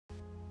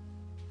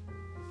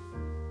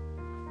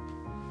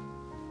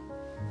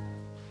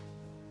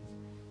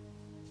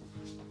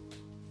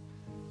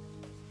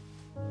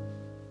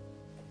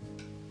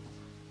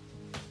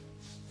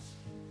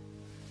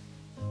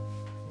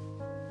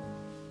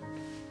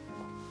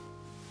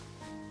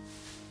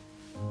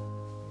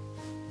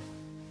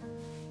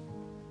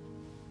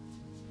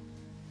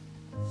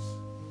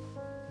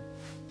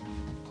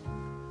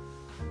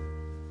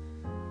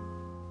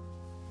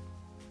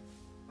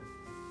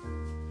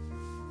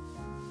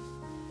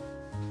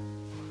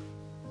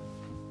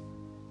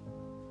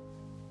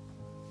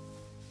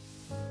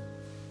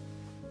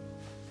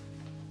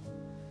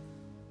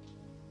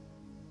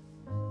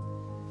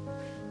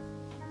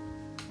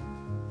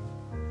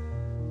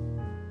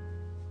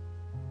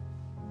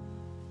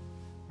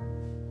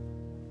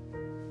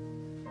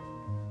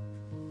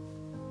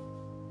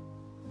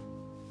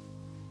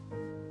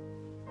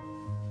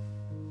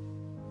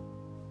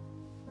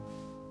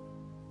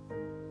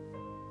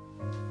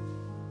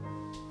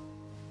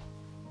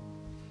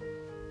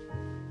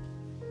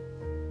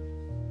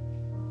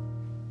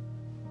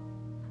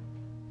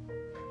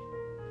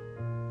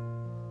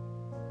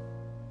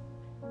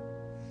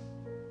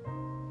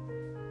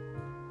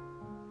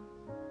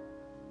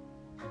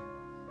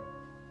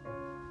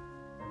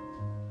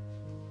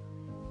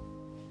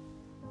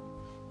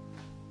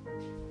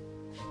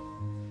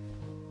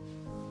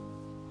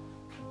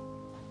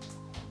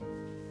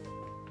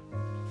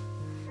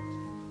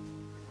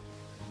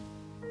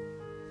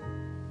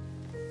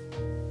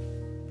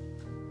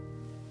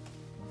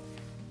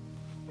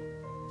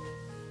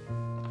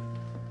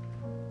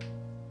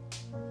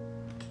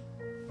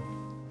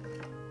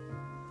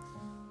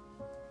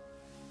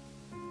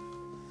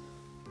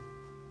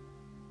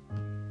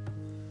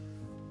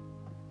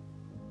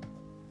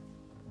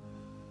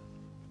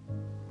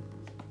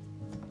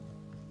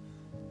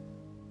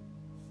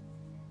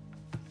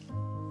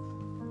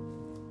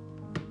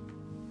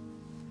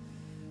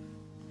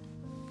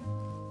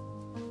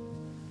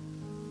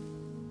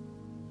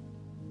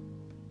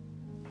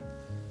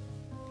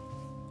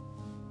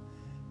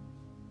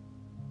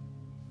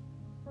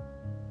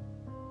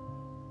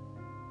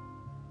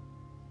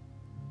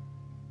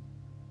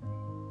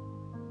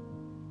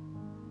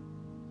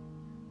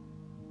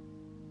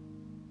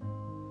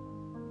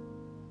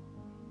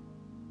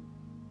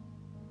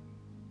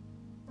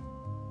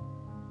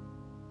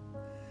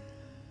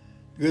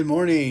Good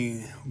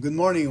morning. Good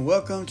morning.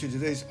 Welcome to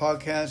today's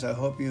podcast. I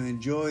hope you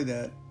enjoy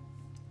that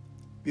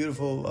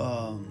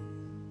beautiful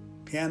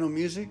piano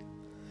music.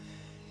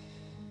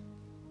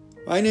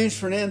 My name's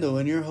Fernando,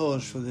 and your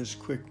host for this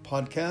quick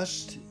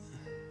podcast.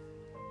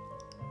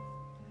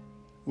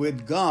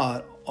 With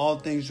God, all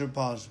things are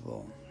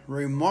possible.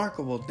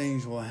 Remarkable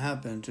things will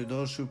happen to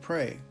those who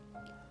pray.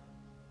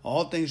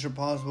 All things are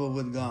possible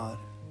with God.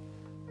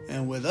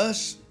 And with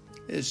us,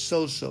 it's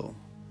so.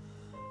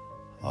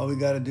 All we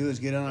got to do is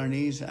get on our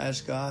knees,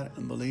 ask God,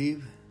 and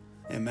believe.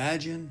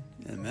 Imagine.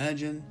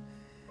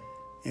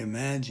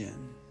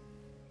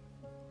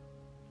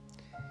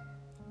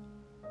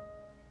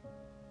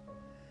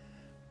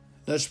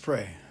 Let's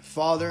pray.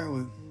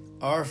 Father,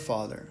 our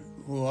Father,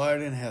 who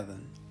art in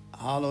heaven,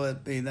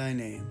 hallowed be thy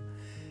name.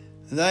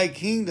 Thy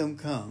kingdom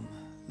come,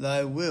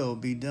 thy will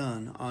be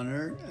done on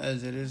earth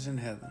as it is in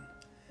heaven.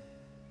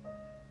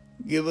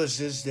 Give us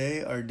this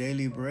day our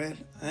daily bread,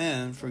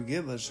 and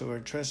forgive us of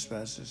our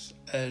trespasses,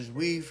 as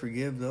we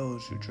forgive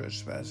those who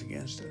trespass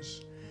against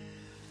us.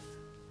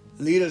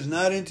 Lead us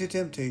not into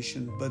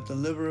temptation, but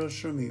deliver us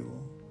from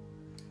evil.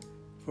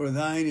 For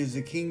thine is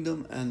the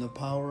kingdom, and the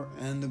power,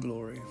 and the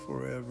glory,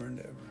 forever and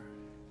ever.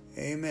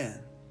 Amen.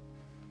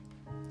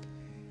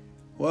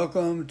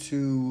 Welcome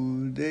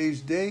to today's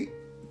date,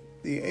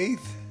 the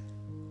 8th.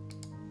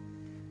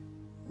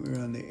 We're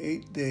on the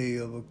 8th day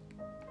of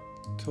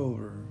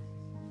October.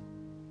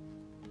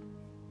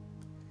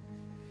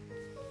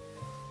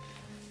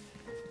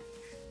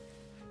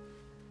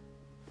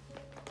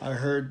 I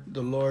heard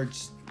the Lord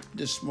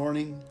this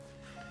morning.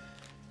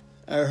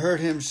 I heard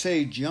him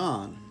say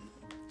John,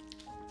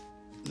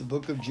 the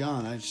book of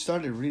John. I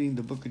started reading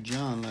the book of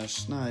John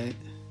last night.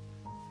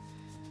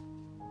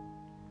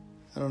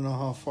 I don't know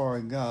how far I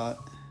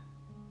got.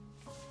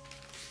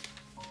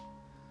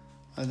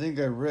 I think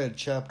I read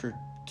chapter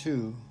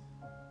 2.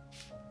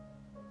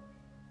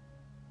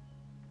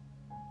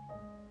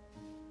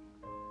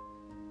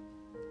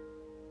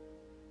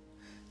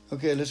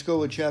 Okay, let's go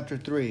with chapter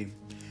 3.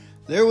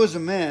 There was a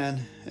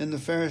man in the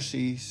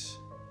Pharisees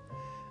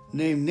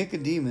named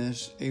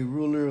Nicodemus, a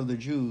ruler of the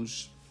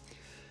Jews.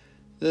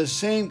 The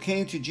same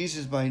came to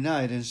Jesus by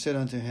night and said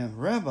unto him,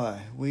 Rabbi,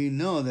 we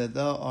know that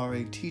thou art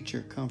a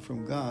teacher come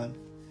from God,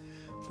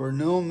 for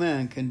no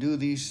man can do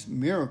these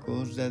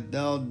miracles that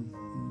thou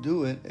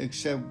doest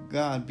except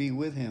God be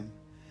with him.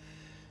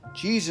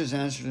 Jesus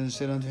answered and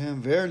said unto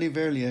him, Verily,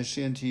 verily, I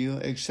say unto you,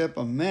 except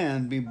a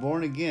man be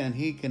born again,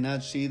 he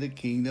cannot see the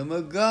kingdom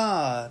of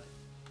God.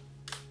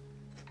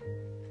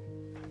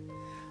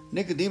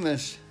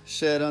 Nicodemus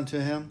said unto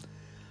him,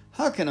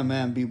 How can a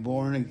man be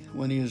born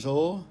when he is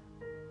old?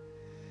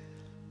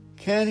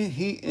 Can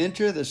he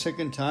enter the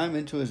second time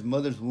into his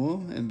mother's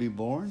womb and be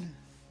born?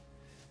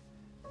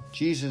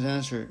 Jesus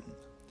answered,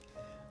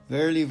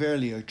 Verily,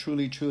 verily, or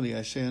truly, truly,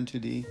 I say unto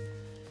thee,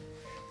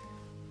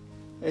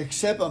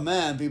 except a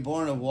man be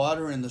born of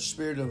water and the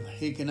Spirit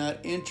he cannot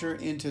enter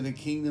into the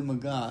kingdom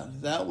of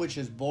God. That which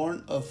is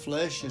born of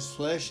flesh is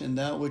flesh, and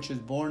that which is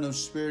born of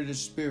spirit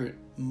is spirit.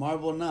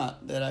 Marvel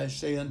not that I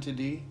say unto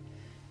thee,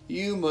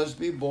 you must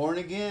be born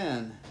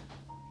again.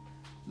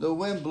 The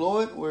wind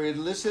bloweth where it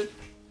listeth,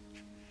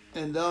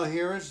 and thou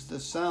hearest the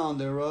sound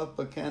thereof,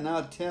 but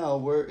cannot tell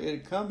where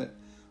it cometh,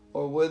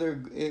 or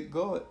whither it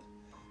goeth.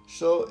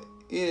 So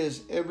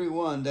is every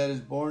one that is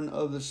born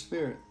of the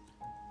Spirit.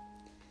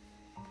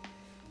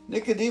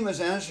 Nicodemus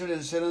answered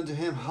and said unto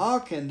him, How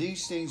can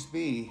these things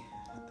be?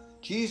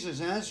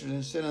 Jesus answered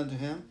and said unto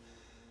him,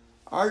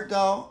 Art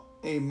thou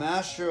a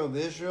master of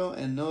Israel,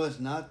 and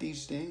knowest not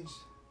these things?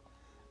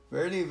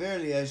 Verily,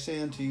 verily, I say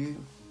unto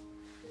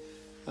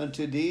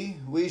thee,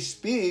 we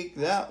speak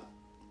that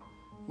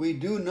we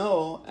do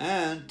know,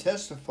 and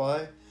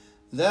testify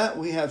that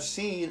we have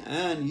seen,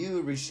 and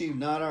you receive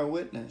not our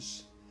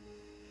witness.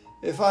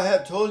 If I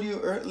have told you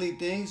earthly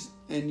things,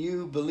 and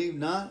you believe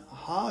not,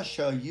 how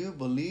shall you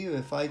believe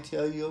if I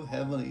tell you of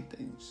heavenly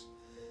things?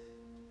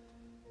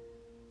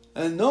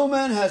 And no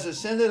man has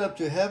ascended up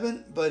to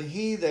heaven, but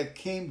he that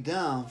came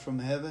down from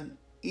heaven,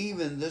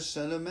 even the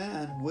Son of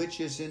Man, which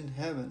is in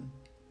heaven.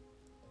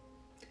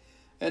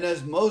 And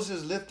as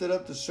Moses lifted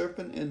up the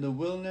serpent in the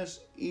wilderness,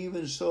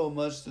 even so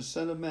must the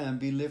Son of Man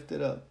be lifted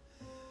up,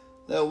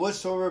 that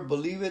whatsoever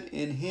believeth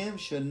in him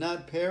should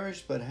not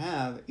perish, but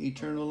have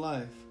eternal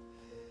life.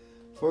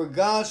 For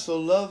God so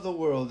loved the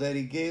world that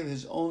he gave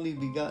his only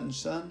begotten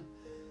Son,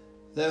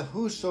 that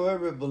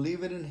whosoever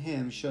believeth in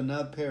him shall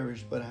not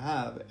perish, but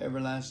have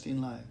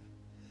everlasting life.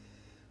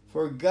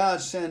 For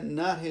God sent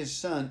not his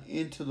Son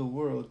into the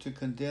world to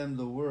condemn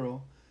the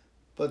world,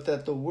 but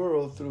that the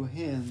world through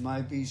him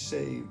might be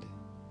saved.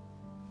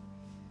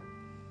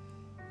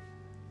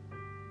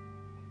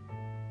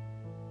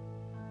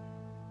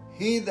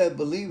 He that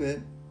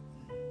believeth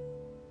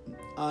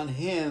on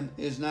him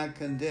is not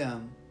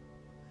condemned,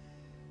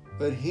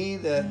 but he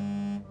that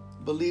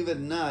believeth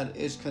not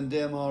is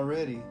condemned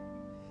already,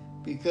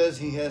 because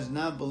he has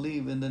not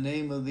believed in the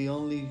name of the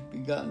only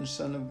begotten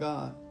Son of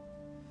God.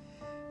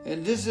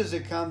 And this is a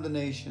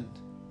condemnation,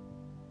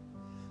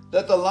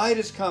 that the light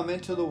is come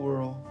into the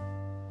world,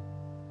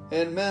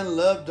 And men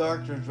loved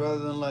darkness rather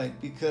than light,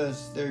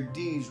 because their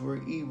deeds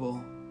were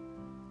evil.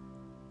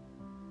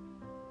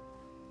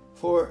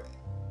 For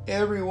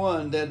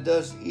everyone that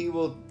does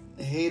evil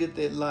hated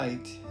the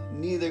light,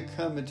 neither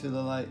cometh to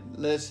the light,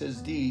 lest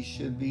his deeds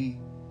should be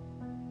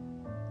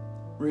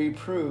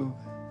reproved.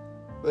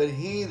 But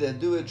he that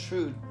doeth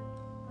truth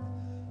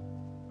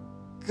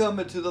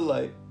cometh to the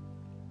light,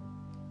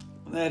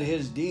 that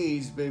his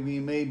deeds may be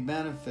made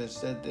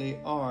manifest, that they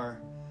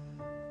are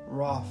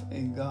wrought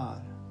in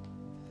God.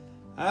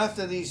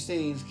 After these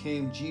things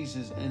came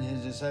Jesus and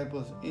his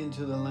disciples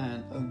into the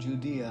land of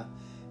Judea,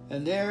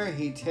 and there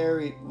he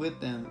tarried with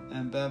them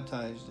and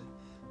baptized.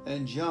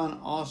 And John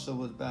also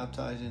was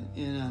baptized in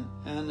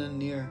Aenon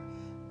near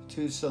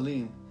to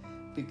Salim,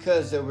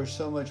 because there was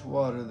so much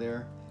water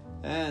there,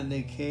 and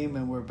they came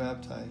and were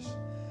baptized.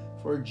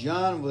 For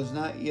John was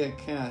not yet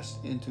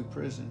cast into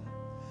prison.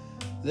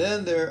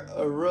 Then there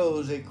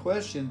arose a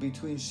question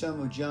between some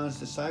of John's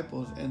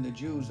disciples and the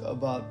Jews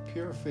about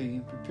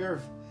purifying.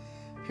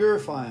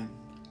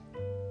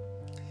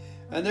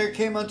 And there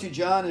came unto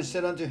John and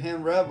said unto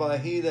him, Rabbi,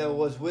 he that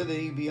was with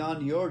thee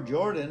beyond your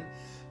Jordan,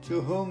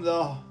 to whom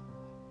thou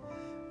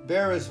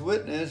bearest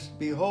witness,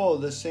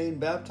 behold, the same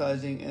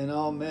baptizing, and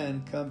all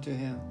men come to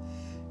him.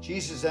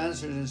 Jesus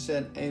answered and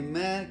said, A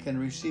man can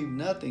receive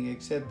nothing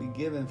except be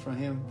given from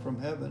him from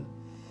heaven.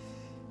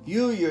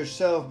 You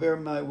yourself bear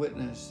my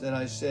witness that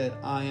I said,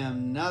 I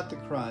am not the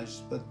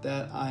Christ, but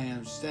that I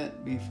am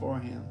sent before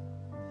him.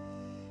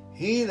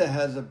 He that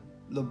has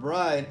the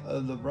bride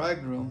of the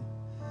bridegroom,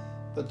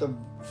 but the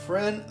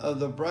friend of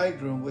the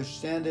bridegroom which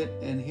standeth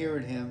and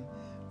heareth him,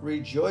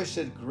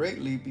 rejoiceth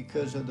greatly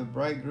because of the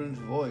bridegroom's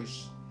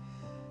voice.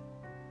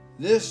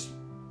 This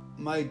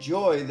my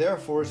joy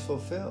therefore is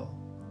fulfilled.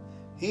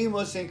 He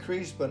must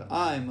increase, but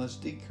I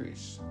must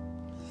decrease.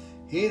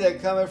 He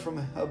that cometh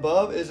from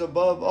above is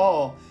above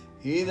all.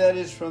 He that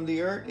is from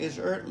the earth is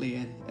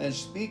earthly, and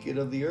speaketh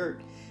of the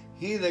earth.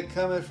 He that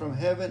cometh from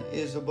heaven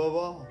is above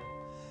all.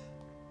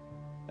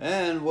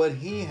 And what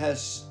he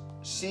has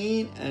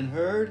seen and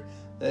heard,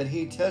 that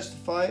he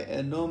testify,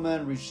 and no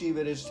man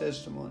receiveth his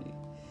testimony.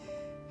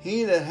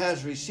 He that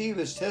has received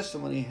his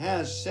testimony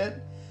has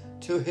set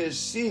to his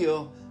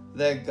seal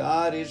that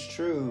God is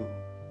true.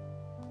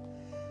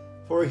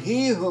 For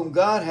he whom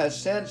God has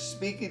sent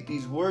speaketh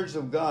these words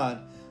of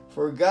God,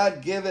 for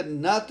God giveth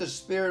not the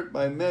Spirit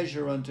by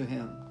measure unto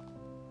him.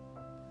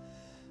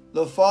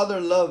 The Father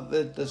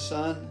loveth the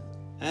Son,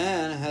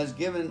 and has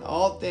given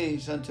all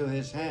things unto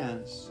his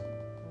hands.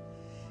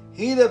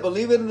 He that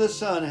believeth in the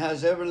Son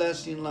has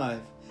everlasting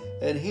life,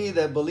 and he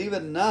that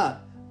believeth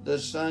not the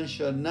Son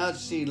shall not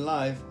see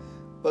life,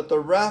 but the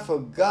wrath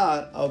of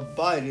God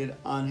abideth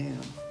on him.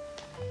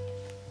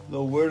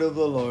 The word of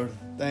the Lord.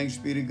 Thanks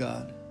be to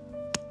God.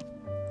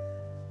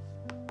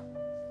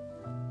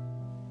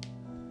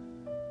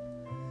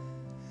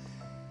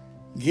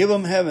 Give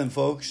them heaven,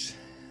 folks.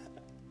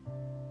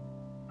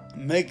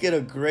 Make it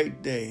a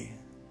great day.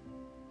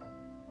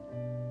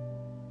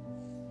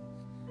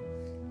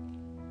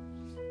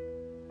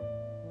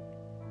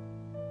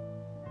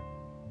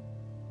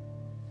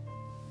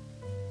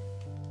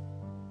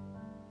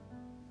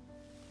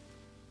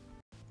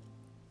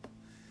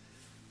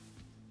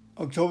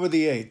 October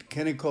the 8th,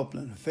 Kenny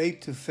Copeland,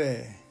 Faith to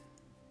Faith,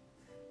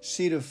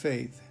 Seed of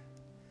Faith.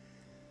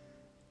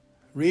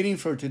 Reading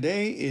for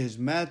today is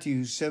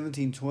Matthew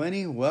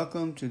 17:20.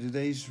 Welcome to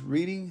today's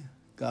reading.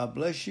 God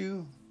bless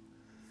you.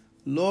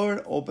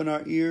 Lord, open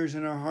our ears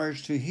and our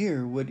hearts to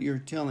hear what you're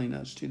telling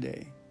us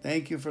today.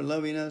 Thank you for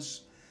loving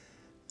us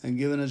and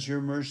giving us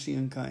your mercy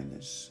and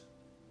kindness.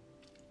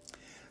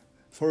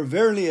 For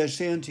verily I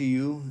say unto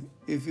you,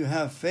 if you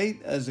have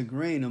faith as a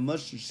grain of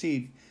mustard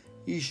seed,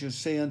 ye shall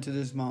say unto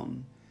this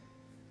mountain,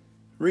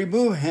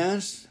 remove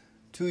hence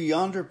to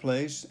yonder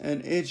place,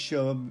 and it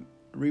shall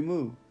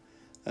remove,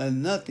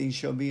 and nothing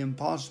shall be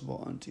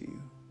impossible unto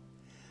you.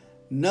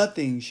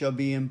 Nothing shall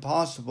be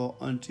impossible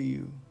unto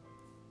you.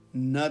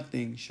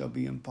 Nothing shall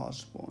be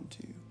impossible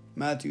unto you.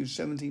 Matthew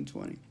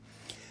 17:20.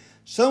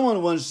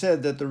 Someone once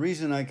said that the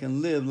reason I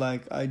can live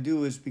like I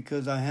do is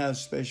because I have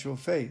special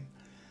faith.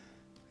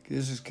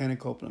 This is Kenny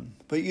Copeland.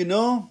 But you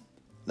know,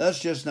 that's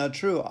just not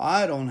true.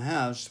 I don't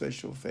have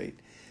special faith.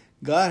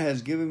 God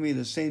has given me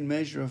the same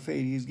measure of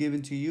faith He's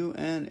given to you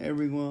and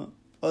everyone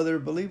other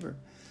believer.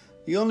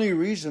 The only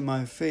reason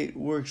my faith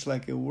works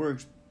like it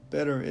works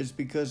better is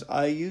because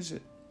I use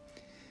it.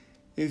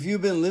 If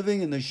you've been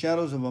living in the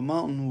shadows of a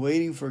mountain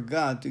waiting for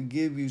God to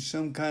give you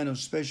some kind of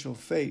special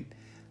faith,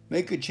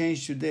 make a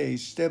change today.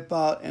 Step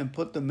out and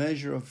put the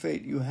measure of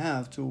faith you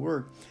have to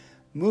work,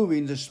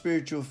 moving the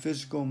spiritual,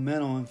 physical,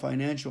 mental, and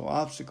financial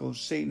obstacles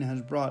Satan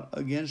has brought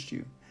against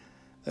you.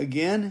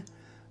 Again,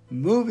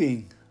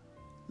 moving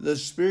the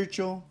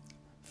spiritual,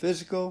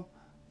 physical,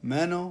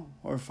 mental,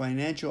 or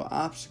financial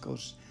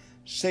obstacles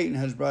Satan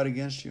has brought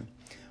against you.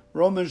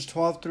 Romans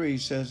 12:3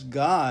 says,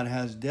 God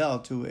has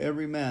dealt to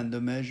every man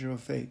the measure of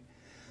faith.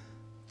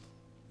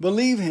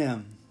 Believe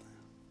Him.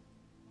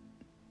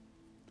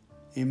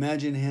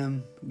 Imagine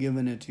Him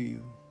giving it to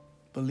you.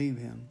 Believe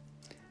Him.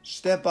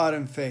 Step out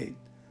in faith.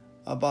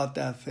 about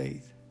that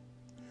faith.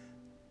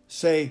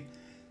 Say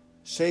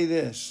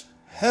this: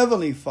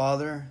 Heavenly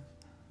Father,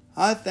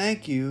 I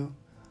thank you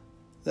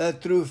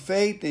that through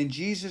faith in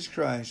Jesus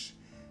Christ,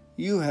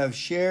 you have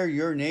shared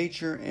your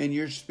nature and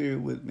your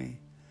spirit with me.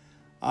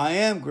 I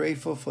am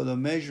grateful for the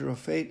measure of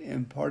faith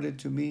imparted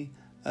to me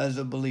as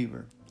a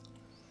believer.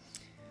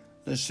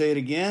 Let's say it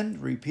again.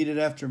 Repeat it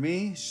after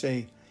me.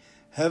 Say,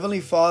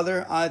 Heavenly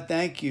Father, I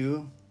thank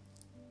you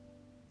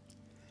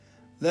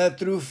that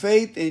through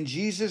faith in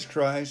Jesus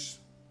Christ,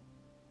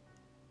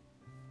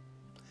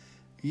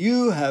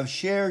 you have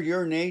shared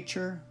your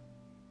nature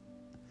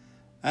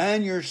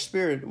and your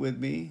spirit with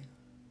me.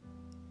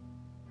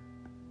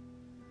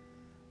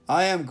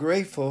 I am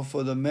grateful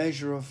for the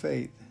measure of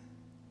faith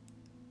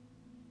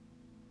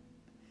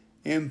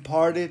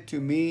imparted to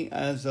me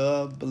as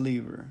a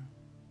believer.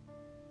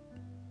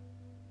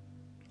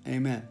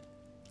 Amen.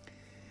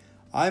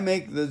 I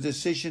make the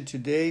decision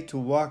today to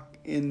walk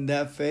in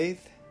that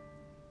faith.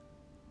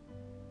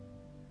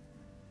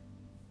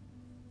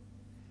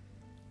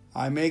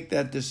 I make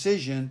that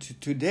decision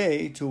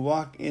today to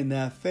walk in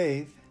that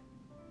faith,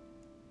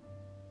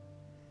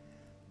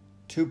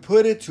 to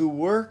put it to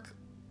work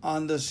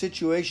on the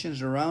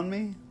situations around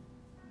me.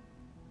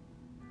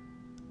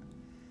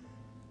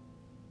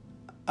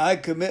 I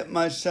commit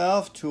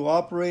myself to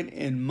operate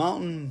in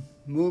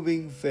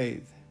mountain-moving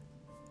faith.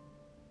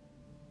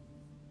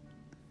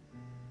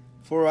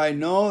 For I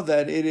know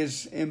that it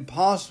is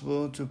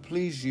impossible to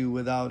please you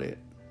without it.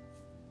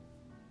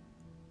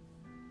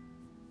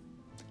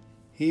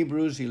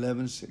 Hebrews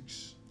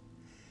 11:6.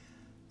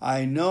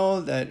 I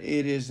know that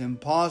it is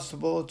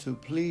impossible to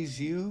please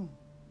you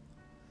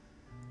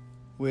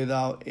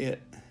without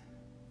it.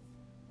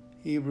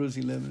 Hebrews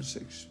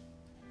 11:6.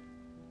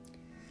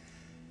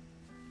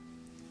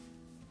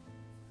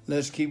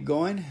 Let's keep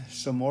going.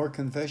 Some more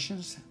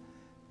confessions.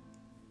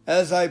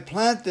 As I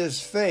plant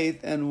this faith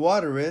and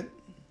water it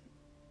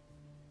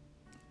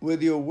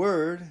with your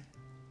word,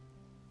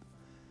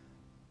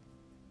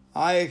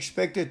 I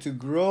expect it to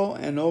grow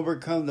and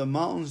overcome the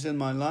mountains in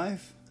my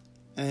life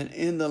and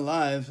in the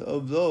lives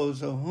of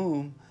those of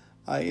whom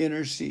I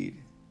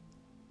intercede.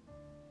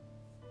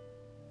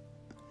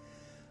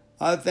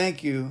 I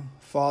thank you,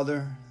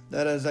 Father,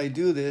 that as I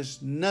do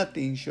this,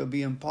 nothing shall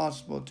be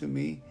impossible to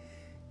me.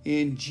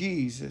 In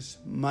Jesus'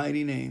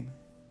 mighty name,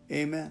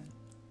 amen.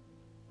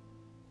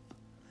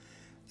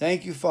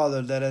 Thank you,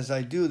 Father, that as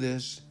I do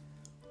this,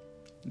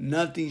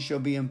 nothing shall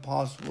be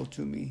impossible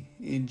to me.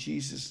 In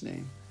Jesus'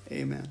 name,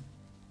 amen.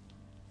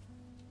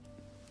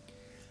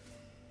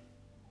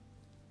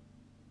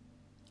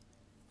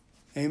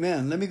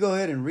 Amen. Let me go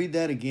ahead and read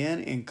that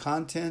again in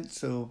content,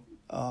 so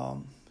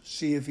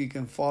see if you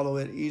can follow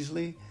it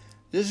easily.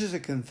 This is a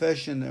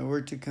confession that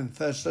we're to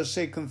confess. Let's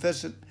say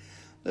confess it.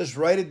 Let's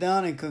write it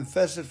down and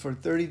confess it for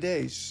 30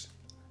 days.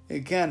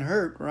 It can't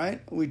hurt,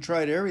 right? We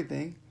tried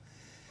everything.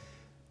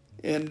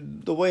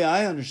 And the way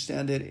I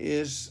understand it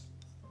is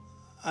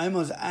I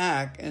must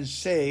act and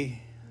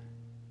say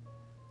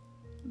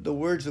the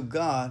words of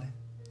God,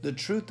 the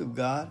truth of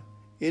God,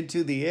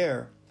 into the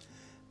air.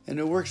 And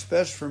it works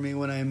best for me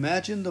when I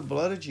imagine the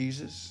blood of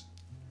Jesus.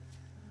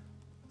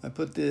 I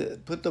put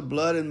the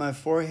blood in my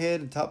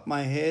forehead, on top of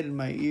my head, in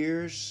my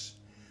ears,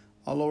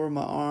 all over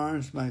my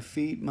arms, my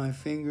feet, my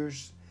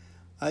fingers.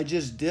 I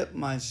just dip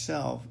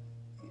myself,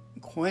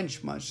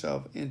 quench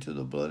myself into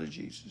the blood of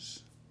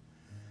Jesus.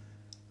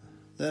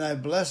 Then I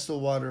bless the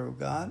water of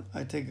God.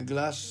 I take a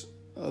glass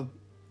of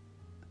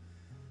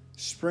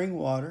spring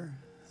water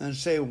and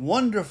say,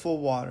 wonderful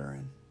water,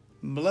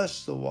 and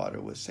bless the water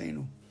with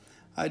saying,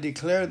 I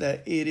declare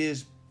that it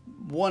is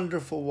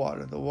wonderful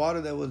water, the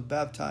water that was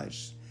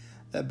baptized,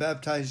 that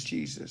baptized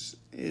Jesus.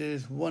 It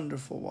is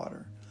wonderful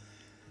water.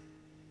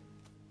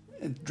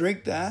 And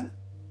drink that,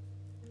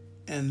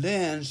 and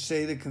then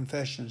say the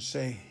confession.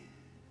 Say,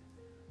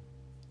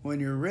 when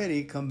you're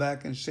ready, come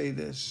back and say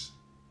this.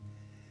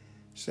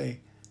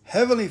 Say,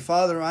 Heavenly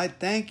Father, I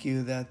thank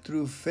you that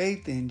through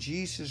faith in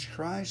Jesus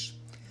Christ,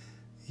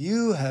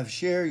 you have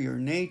shared your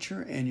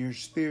nature and your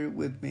spirit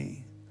with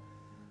me.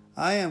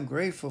 I am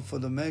grateful for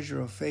the measure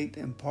of faith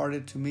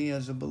imparted to me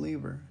as a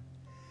believer.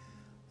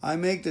 I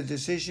make the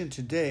decision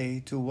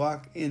today to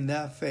walk in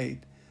that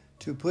faith,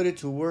 to put it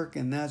to work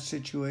in that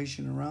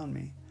situation around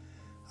me.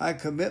 I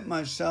commit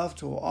myself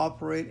to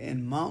operate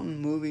in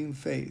mountain-moving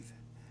faith,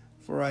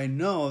 for I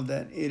know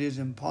that it is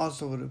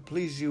impossible to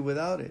please you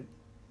without it.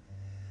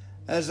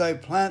 As I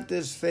plant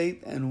this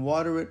faith and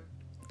water it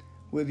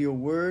with your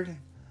word,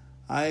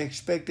 I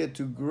expect it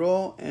to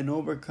grow and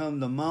overcome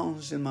the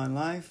mountains in my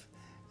life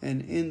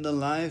and in the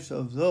lives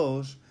of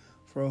those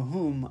for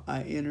whom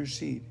I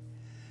intercede.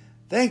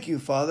 Thank you,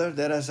 Father,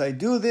 that as I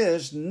do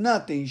this,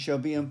 nothing shall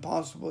be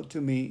impossible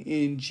to me.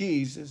 In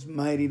Jesus'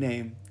 mighty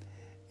name,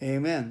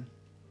 amen.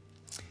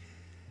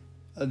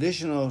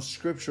 Additional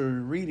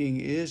scripture reading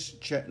is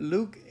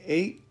Luke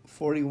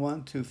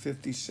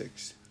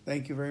 8:41-56.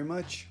 Thank you very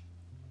much.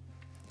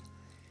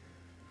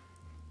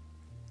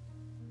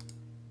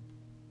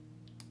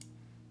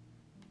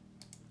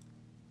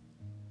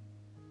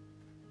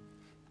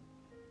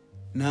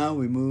 Now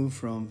we move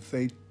from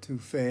faith to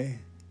fe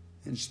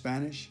in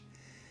Spanish.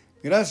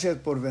 Gracias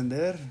por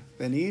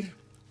venir.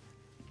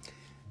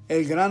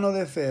 El grano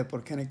de fe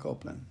por Kenny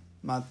Copeland.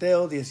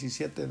 Mateo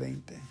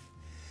 17:20.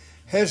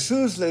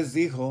 Jesús les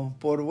dijo,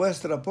 por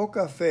vuestra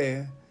poca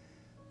fe,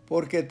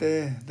 porque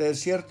de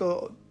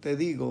cierto te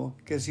digo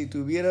que si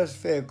tuvieras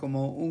fe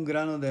como un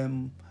grano de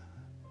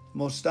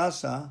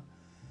mostaza,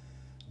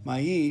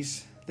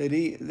 maíz,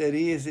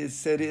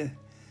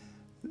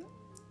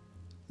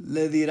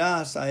 le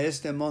dirás a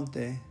este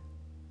monte,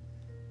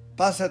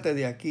 pásate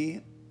de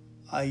aquí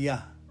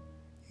allá,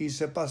 y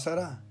se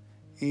pasará,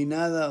 y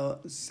nada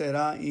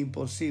será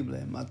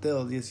imposible.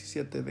 Mateo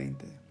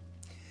 17:20.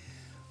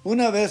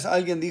 Una vez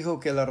alguien dijo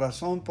que la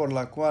razón por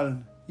la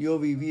cual yo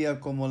vivía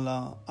como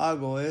la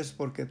hago es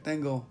porque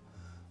tengo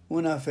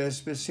una fe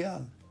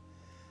especial.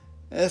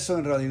 Eso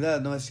en realidad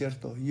no es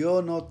cierto.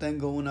 Yo no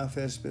tengo una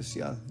fe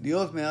especial.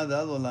 Dios me ha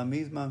dado la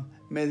misma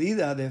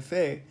medida de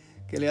fe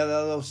que le ha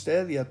dado a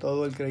usted y a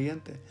todo el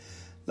creyente.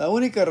 La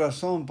única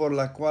razón por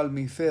la cual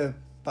mi fe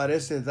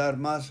parece dar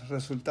más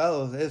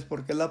resultados es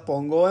porque la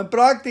pongo en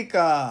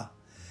práctica.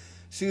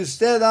 Si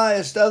usted ha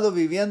estado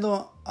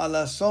viviendo a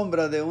la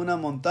sombra de una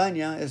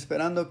montaña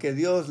esperando que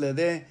Dios le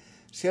dé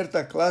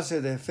cierta clase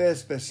de fe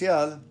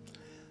especial,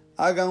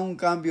 haga un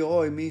cambio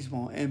hoy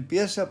mismo.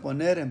 Empiece a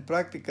poner en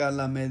práctica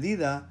la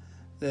medida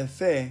de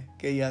fe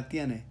que ya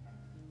tiene.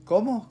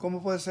 ¿Cómo?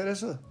 ¿Cómo puede ser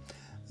eso?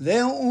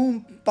 Dé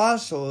un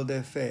paso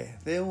de fe.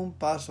 Dé un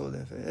paso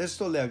de fe.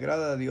 Esto le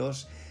agrada a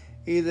Dios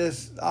y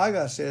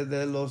deshágase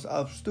de los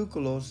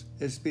obstáculos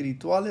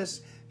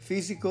espirituales,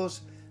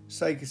 físicos,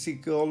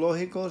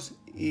 psicológicos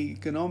y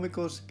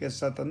económicos que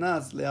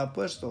Satanás le ha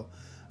puesto.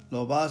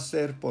 Lo va a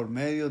hacer por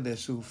medio de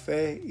su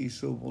fe y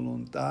su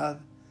voluntad.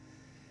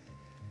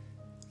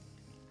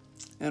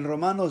 En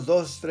Romanos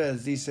 2:3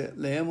 dice,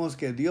 leemos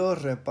que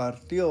Dios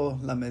repartió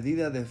la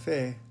medida de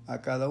fe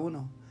a cada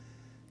uno.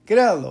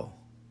 Créalo,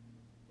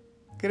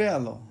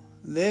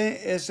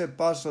 dé ese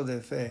paso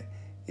de fe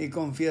y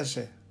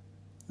confiese.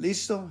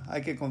 ¿Listo?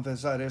 Hay que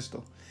confesar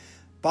esto.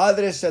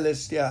 Padre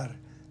Celestial,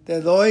 te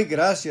doy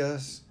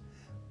gracias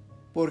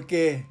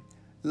porque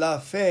la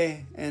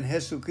fe en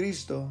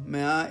Jesucristo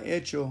me ha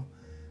hecho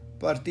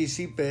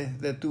partícipe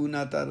de tu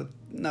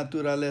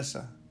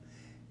naturaleza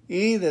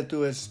y de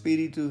tu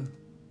Espíritu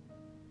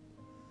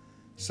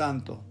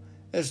Santo.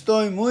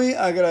 Estoy muy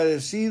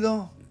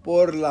agradecido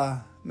por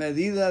la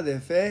medida de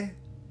fe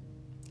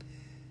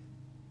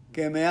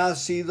que me ha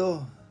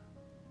sido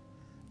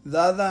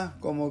dada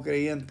como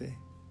creyente.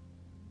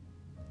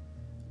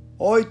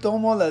 Hoy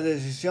tomo la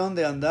decisión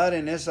de andar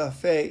en esa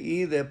fe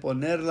y de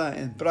ponerla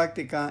en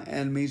práctica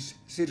en mis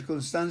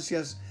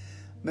circunstancias.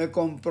 Me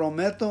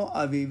comprometo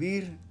a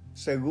vivir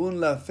según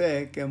la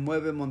fe que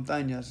mueve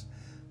montañas,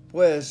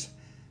 pues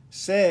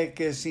sé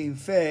que sin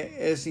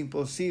fe es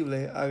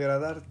imposible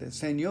agradarte.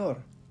 Señor,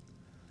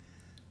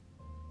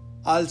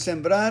 al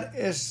sembrar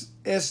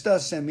esta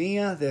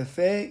semilla de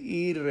fe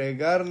y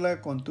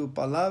regarla con tu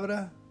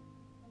palabra,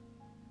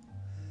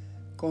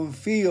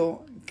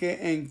 confío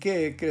en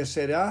que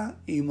crecerá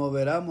y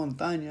moverá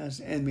montañas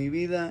en mi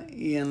vida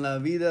y en la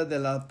vida de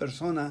la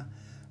persona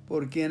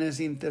por quienes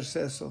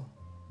intercedo.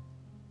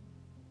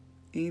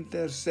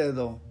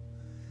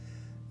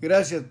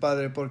 Gracias,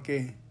 Padre,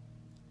 porque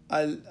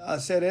al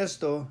hacer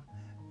esto,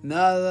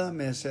 nada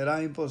me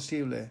será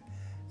imposible.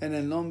 En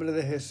el nombre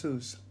de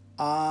Jesús.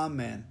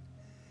 Amén.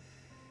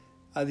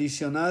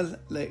 Adicional,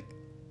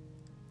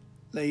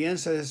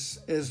 leyenza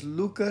es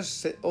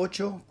Lucas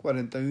 8,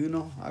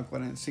 41 a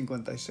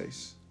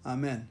 56.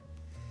 Amén.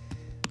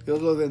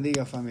 Dios los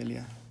bendiga,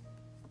 familia.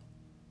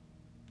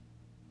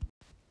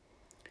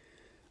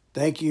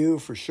 Thank you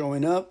for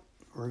showing up.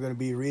 We're going to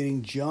be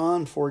reading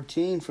John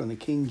 14 from the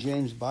King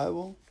James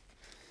Bible.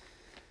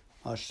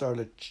 I'll start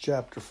at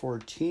chapter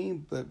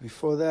 14, but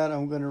before that,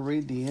 I'm going to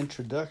read the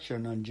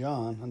introduction on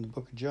the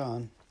book of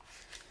John.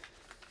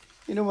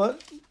 You know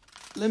what?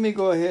 Let me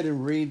go ahead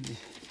and read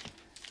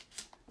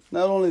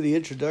not only the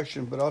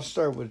introduction, but I'll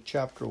start with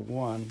chapter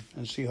 1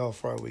 and see how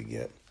far we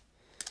get.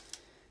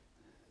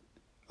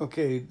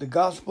 Okay, the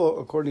Gospel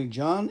according to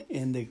John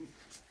in the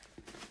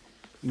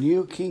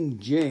King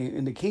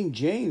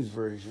James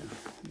Version,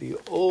 the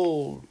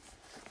old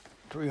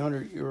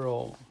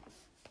 300-year-old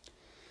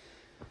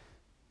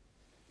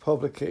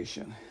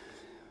publication.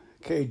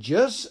 Okay,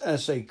 just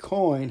as a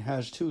coin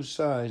has two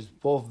sides,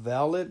 both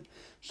valid,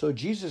 so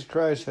Jesus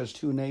Christ has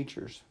two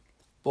natures,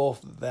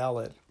 both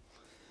valid.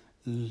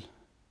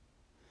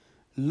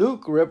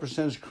 Luke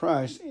represents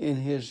Christ in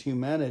his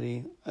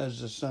humanity as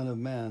the Son of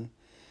Man.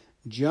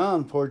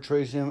 John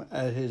portrays him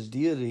as his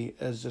deity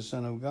as the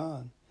Son of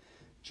God.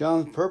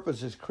 John's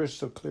purpose is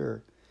crystal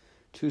clear,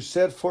 to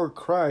set forth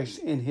Christ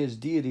in his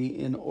deity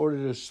in order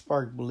to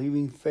spark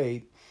believing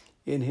faith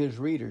in his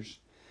readers.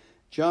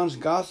 John's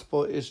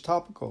gospel is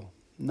topical,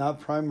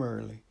 not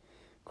primarily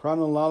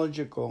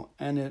chronological,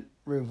 and it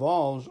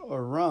revolves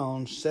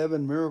around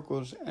 7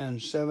 miracles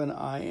and 7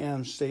 I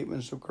am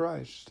statements of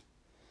Christ.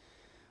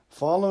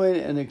 Following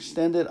an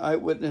extended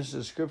eyewitness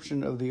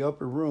description of the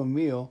upper room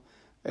meal,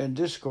 and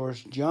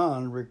discourse,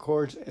 John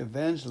records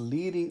events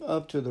leading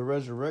up to the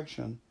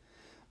resurrection,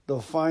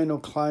 the final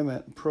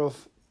climate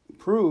proof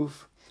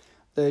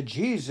that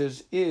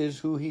Jesus is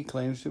who he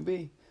claims to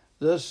be,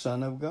 the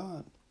Son of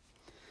God.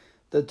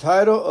 The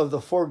title of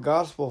the four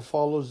Gospels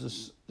follows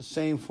the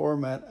same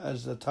format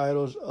as the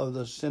titles of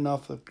the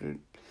Synoptic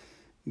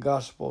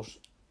Gospels,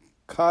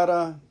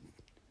 Kata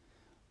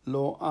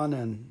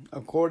Loanen,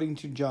 according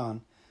to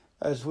John.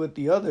 As with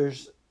the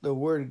others, the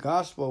word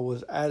gospel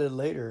was added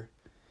later.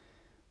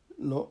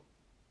 Loanes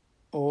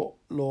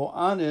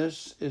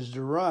is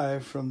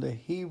derived from the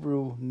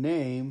Hebrew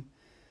name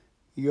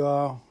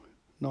Ioannis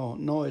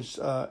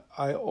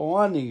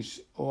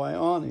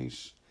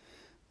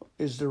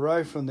is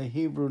derived from the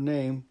Hebrew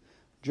name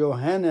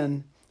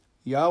Johanan.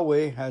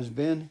 Yahweh has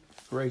been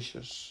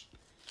gracious.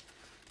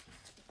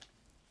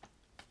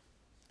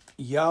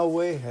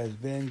 Yahweh has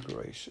been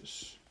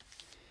gracious.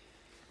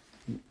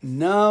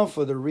 Now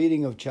for the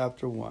reading of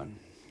chapter 1.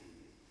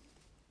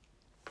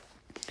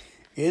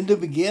 In the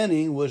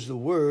beginning was the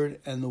Word,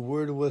 and the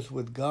Word was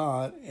with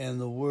God, and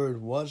the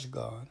Word was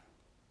God.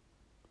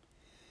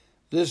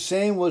 The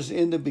same was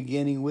in the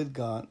beginning with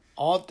God.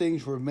 All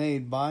things were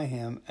made by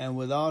him, and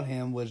without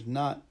him was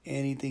not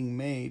anything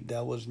made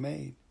that was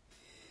made.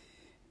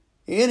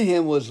 In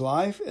him was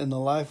life, and the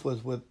life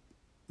was with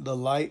the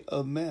light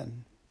of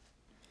men.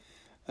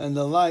 And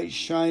the light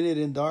shined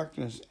in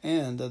darkness,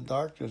 and the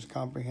darkness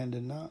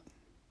comprehended not.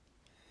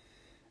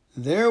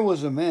 There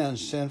was a man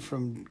sent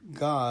from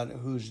God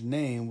whose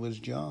name was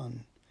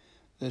John.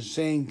 The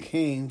same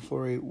came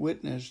for a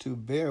witness to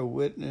bear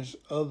witness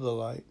of the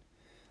light,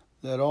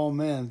 that all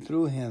men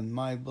through him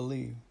might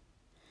believe.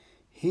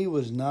 He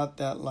was not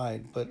that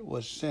light, but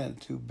was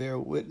sent to bear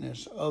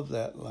witness of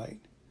that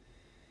light.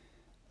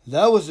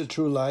 That was the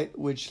true light,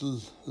 which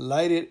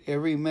lighted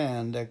every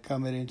man that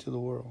cometh into the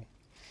world.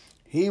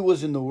 He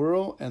was in the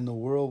world, and the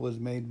world was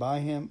made by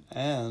him,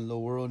 and the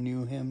world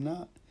knew him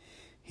not.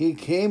 He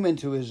came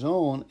into his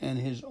own, and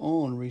his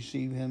own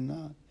received him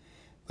not.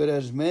 But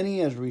as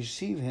many as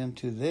received him,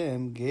 to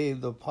them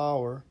gave the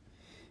power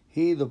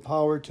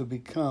to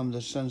become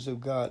the sons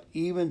of God,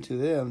 even to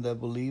them that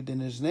believed in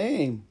his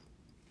name,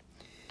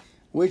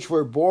 which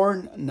were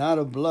born not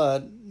of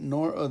blood,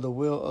 nor of the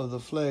will of the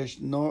flesh,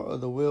 nor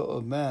of the will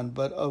of man,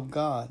 but of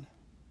God.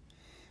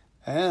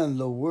 And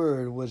the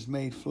Word was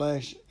made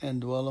flesh and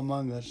dwelt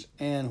among us,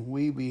 and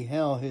we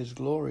beheld his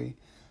glory,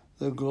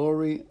 the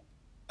glory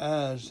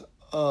as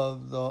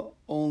of the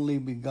only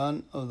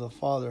begotten of the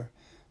Father,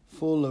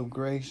 full of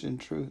grace and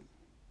truth.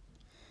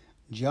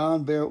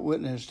 John bare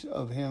witness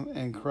of him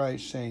and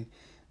Christ, saying,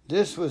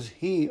 This was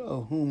he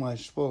of whom I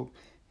spoke.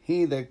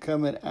 He that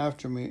cometh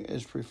after me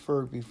is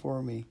preferred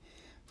before me,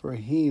 for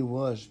he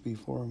was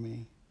before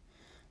me.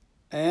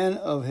 And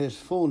of his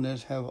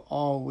fullness have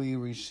all we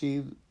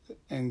received,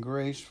 and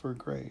grace for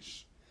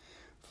grace.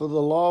 For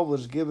the law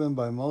was given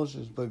by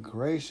Moses, but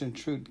grace and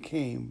truth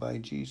came by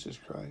Jesus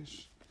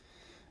Christ.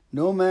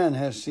 No man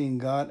has seen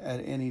God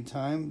at any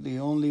time. The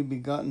only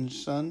begotten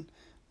Son,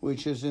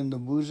 which is in the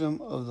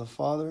bosom of the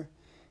Father,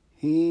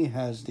 he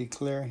has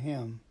declared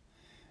him.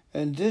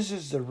 And this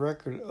is the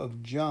record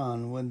of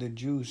John when the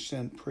Jews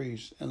sent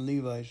priests and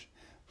Levites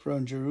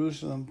from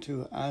Jerusalem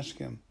to ask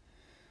him,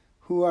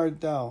 Who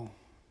art thou?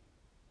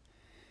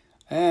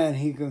 And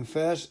he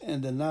confessed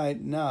and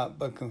denied not,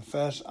 but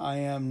confessed, I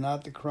am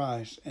not the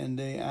Christ. And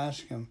they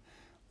asked him,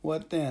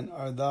 What then?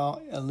 Art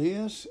thou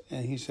Elias?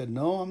 And he said,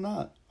 No, I'm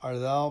not.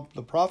 Art thou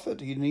the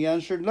prophet? And he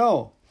answered,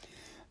 No.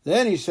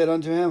 Then he said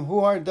unto him, Who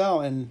art thou?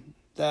 And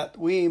that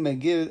we may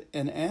give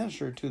an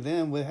answer to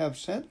them which have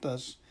sent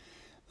us,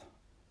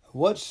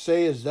 what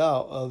sayest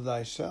thou of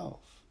thyself?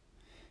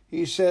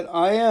 He said,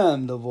 I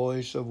am the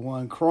voice of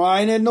one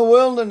crying in the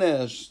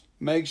wilderness,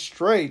 Make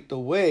straight the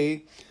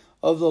way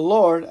of the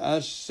Lord,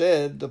 as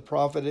said the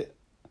prophet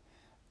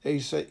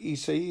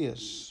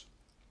Esaias.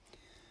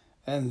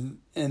 And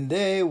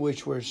they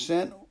which were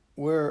sent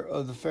were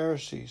of the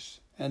Pharisees.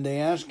 And they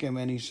asked him,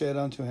 and he said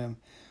unto him,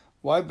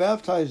 Why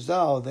baptize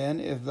thou then,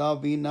 if thou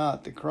be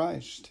not the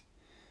Christ,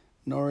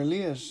 nor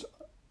Elias,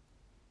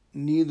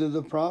 neither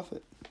the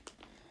prophet?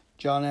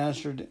 John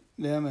answered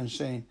them, and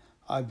saying,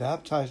 I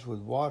baptize with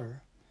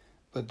water,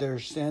 but there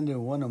standeth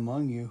one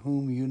among you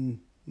whom you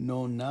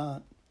know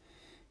not.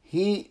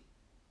 He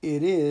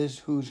it is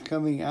whose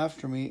coming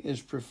after me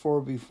is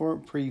preferred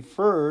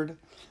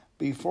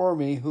before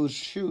me, whose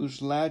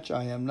shoes latch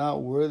I am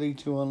not worthy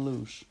to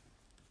unloose.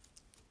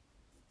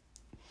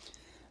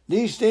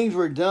 These things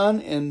were done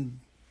in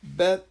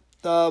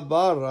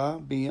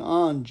Bethabara,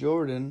 beyond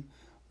Jordan,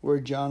 where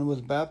John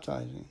was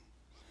baptizing.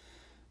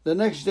 The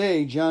next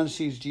day John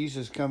sees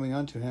Jesus coming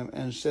unto him,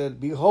 and said,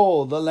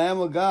 Behold, the Lamb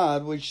of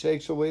God, which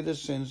takes away the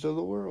sins of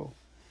the world.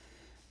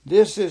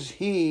 This is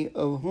he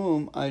of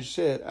whom I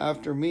said,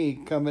 After me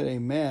cometh a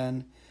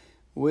man,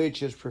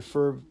 which is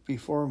preferred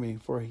before me,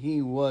 for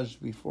he was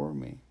before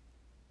me.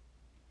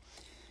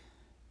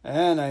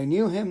 And I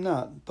knew him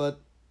not, but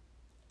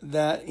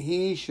that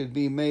he should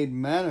be made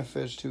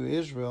manifest to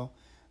Israel.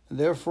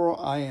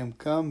 Therefore I am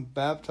come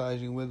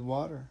baptizing with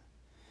water.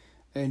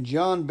 And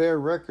John bare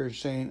record,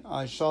 saying,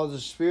 I saw the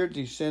Spirit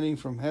descending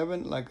from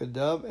heaven like a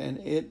dove, and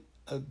it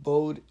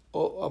abode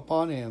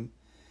upon him.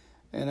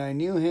 And I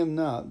knew him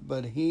not,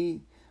 but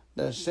he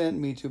that sent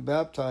me to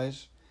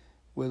baptize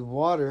with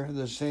water,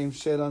 the same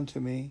said unto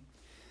me,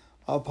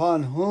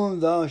 Upon whom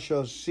thou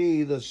shalt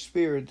see the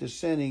Spirit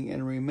descending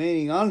and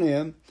remaining on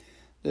him,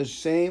 the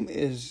same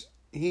is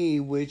he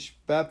which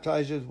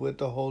baptizeth with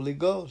the Holy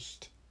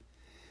Ghost.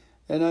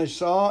 And I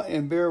saw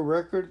and bare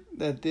record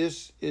that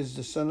this is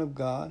the Son of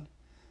God.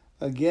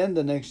 Again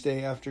the next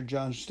day after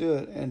John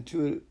stood, and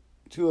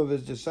two of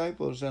his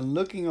disciples, and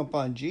looking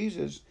upon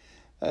Jesus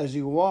as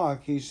he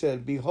walked, he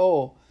said,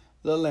 Behold,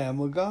 the Lamb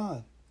of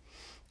God.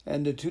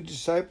 And the two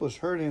disciples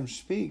heard him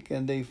speak,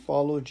 and they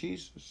followed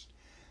Jesus.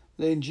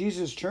 Then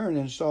Jesus turned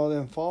and saw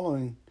them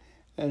following,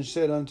 and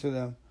said unto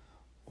them,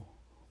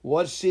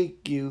 What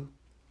seek you?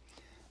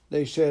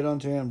 They said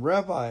unto him,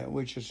 Rabbi,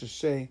 which is to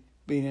say,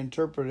 being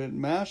interpreted,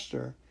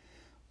 Master,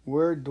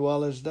 where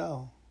dwellest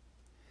thou?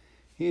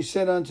 He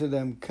said unto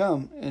them,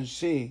 Come and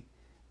see.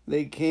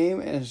 They came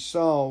and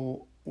saw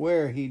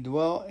where he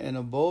dwelt, and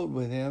abode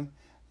with him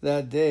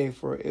that day,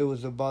 for it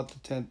was about the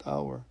 10th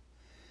hour.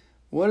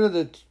 One of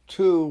the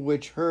two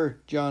which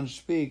heard John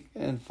speak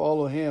and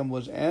follow him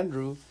was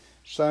Andrew,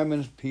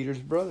 Simon Peter's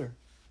brother.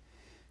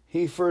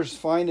 He first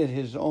findeth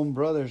his own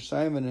brother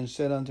Simon, and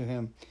said unto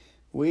him,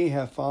 We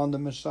have found the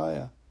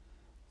Messiah,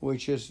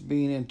 which is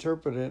being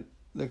interpreted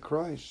the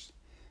Christ.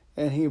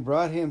 And he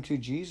brought him to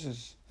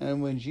Jesus.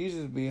 And when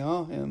Jesus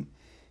beheld him,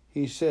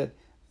 he said,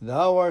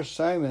 Thou art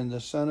Simon, the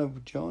son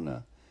of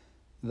Jonah.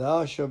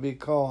 Thou shalt be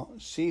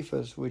called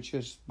Cephas, which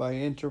is by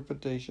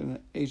interpretation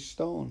a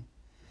stone.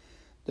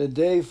 The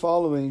day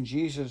following,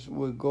 Jesus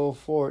would go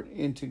forth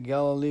into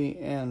Galilee,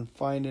 and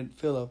findeth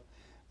Philip,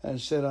 and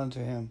said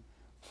unto him,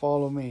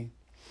 Follow me.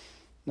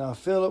 Now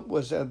Philip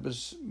was at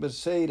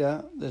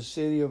Bethsaida, the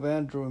city of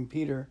Andrew and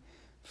Peter.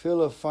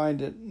 Philip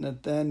findeth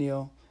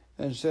Nathanael,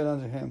 and said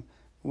unto him,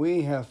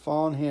 We have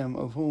found him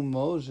of whom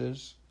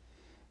Moses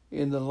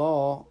in the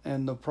law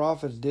and the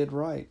prophets did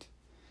write,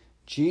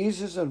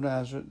 Jesus of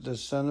Nazareth, the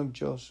son of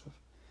Joseph.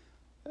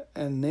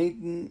 And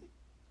Nathan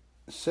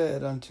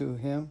said unto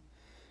him,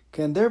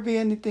 Can there be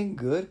anything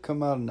good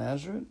come out of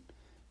Nazareth?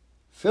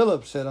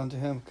 Philip said unto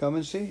him, Come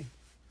and see.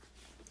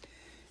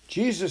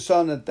 Jesus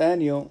saw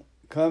Nathanael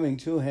coming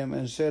to him,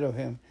 and said of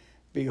him,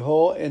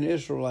 Behold, an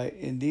Israelite,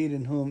 indeed,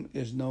 in whom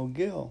is no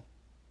guile,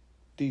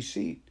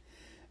 deceit.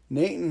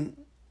 Nathan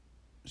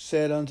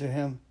said unto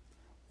him,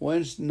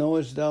 Whence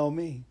knowest thou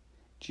me?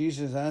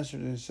 Jesus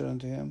answered and said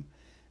unto him,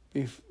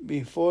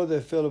 Before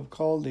that Philip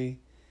called thee,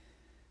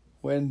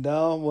 when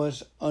thou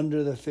wast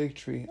under the fig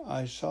tree,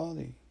 I saw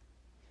thee.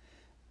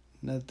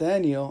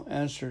 Nathanael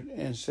answered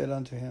and said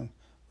unto him,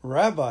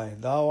 Rabbi,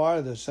 thou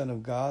art the Son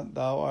of God,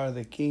 thou art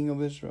the King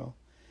of Israel.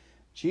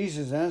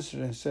 Jesus answered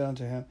and said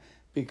unto him,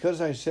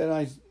 Because I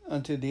said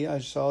unto thee, I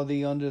saw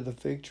thee under the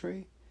fig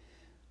tree?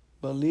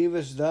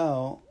 Believest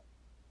thou,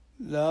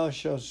 thou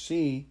shalt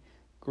see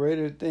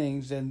greater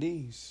things than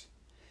these?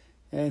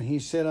 And he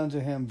said unto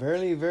him,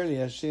 Verily,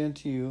 verily, I say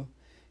unto you,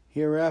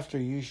 hereafter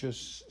you shall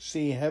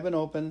see heaven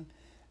open,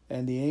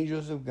 and the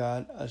angels of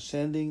God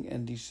ascending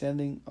and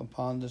descending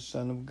upon the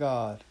Son of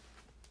God.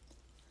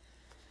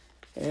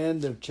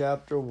 End of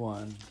chapter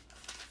 1.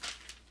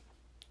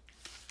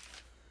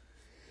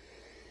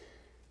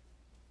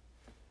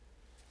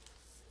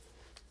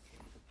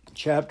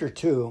 Chapter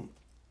 2.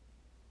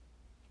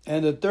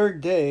 And the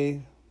third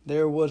day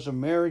there was a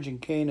marriage in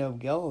Cana of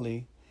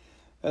Galilee,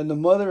 and the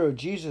mother of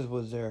Jesus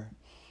was there.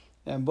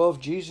 And both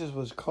Jesus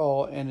was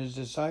called and his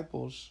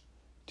disciples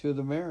to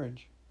the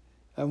marriage.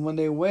 And when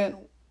they went,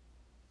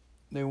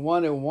 they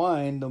wanted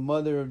wine. The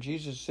mother of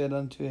Jesus said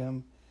unto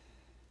him,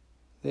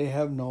 They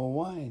have no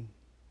wine.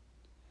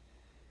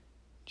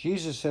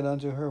 Jesus said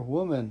unto her,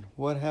 Woman,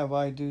 what have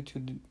I to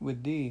do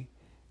with thee?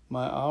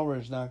 My hour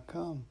is not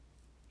come.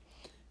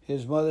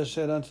 His mother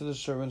said unto the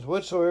servants,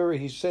 Whatsoever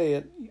he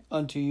saith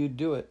unto you,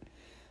 do it.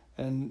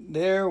 And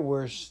there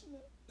were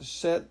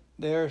set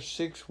there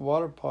 6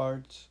 water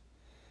pots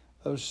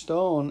of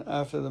stone,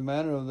 after the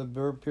manner of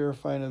the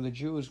purifying of the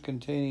Jews,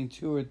 containing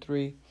 2 or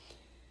 3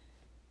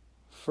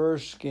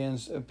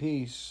 foreskins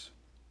apiece.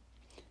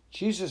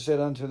 Jesus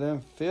said unto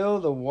them, Fill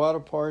the water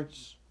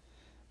pots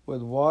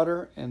with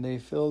water, and they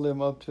filled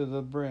them up to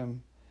the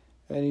brim.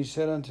 And he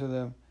said unto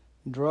them,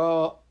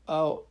 Draw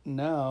out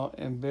now,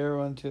 and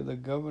bear unto the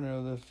governor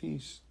of the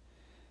feast.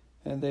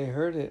 And they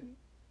heard it.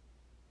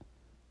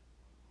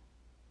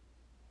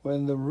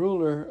 When the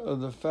ruler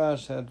of the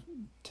feast had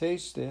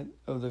tasted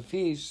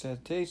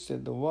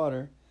the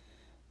water,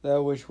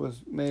 that which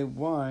was made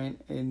wine,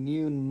 and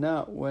knew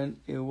not when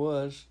it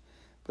was,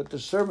 but the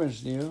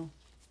servants knew,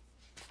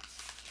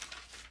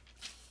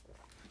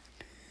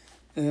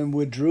 and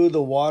withdrew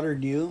the water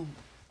new,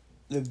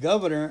 the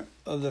governor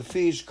of the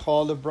feast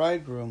called the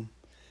bridegroom,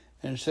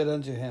 and said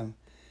unto him,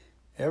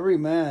 Every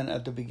man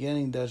at the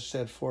beginning does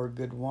set forth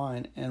good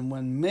wine, and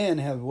when men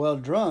have well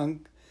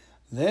drunk,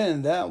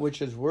 then that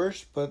which is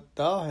worse, but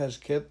thou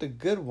hast kept the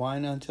good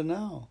wine until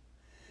now.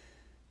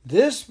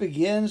 This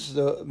begins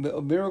the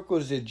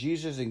miracles that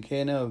Jesus in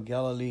Cana of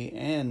Galilee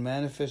and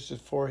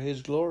manifested for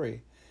his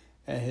glory,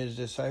 and his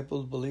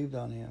disciples believed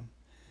on him.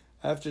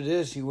 After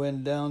this, he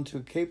went down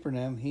to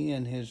Capernaum, he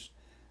and his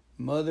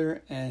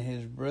mother and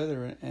his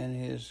brethren and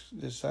his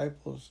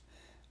disciples,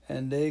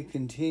 and they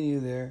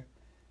continued there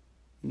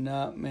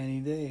not many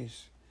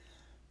days.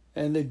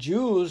 And the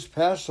Jews'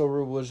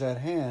 Passover was at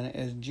hand,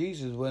 as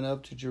Jesus went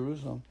up to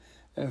Jerusalem,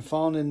 and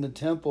found in the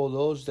temple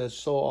those that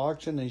sold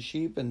oxen and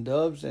sheep and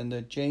doves and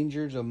the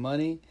changers of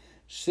money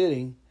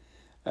sitting.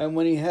 And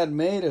when he had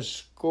made a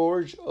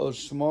scourge of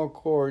small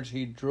cords,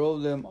 he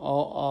drove them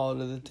all out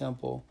of the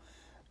temple,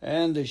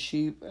 and the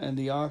sheep and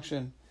the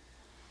oxen,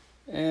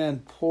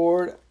 and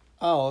poured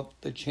out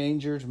the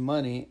changers'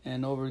 money,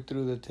 and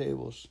overthrew the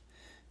tables,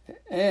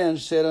 and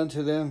said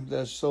unto them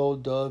that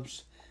sold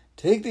doves,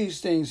 Take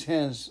these things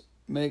hence,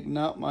 make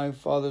not my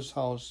Father's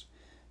house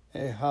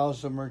a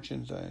house of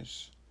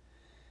merchandise.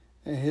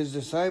 And his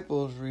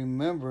disciples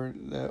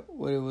remembered that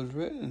what it was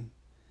written,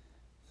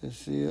 the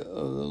seal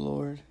of the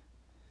Lord,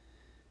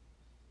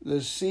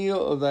 the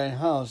seal of thine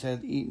house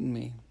hath eaten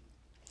me.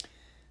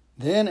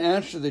 Then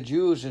answered the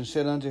Jews and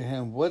said unto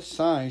him, What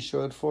sign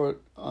showeth forth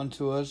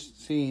unto us,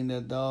 seeing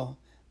that thou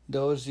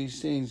doest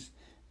these things?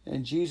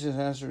 And Jesus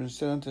answered and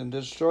said unto them,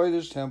 Destroy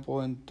this temple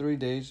in 3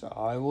 days,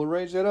 I will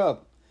raise it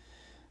up.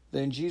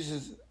 Then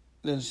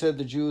said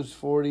the Jews,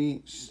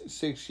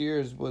 46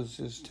 years was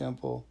this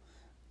temple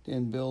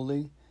in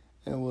building,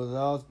 and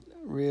without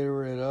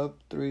rear it up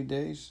 3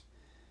 days.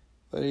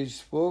 But he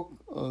spoke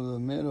of the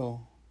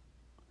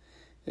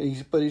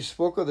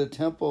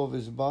temple of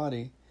his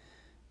body.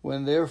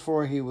 When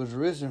therefore he was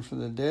risen from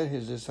the dead,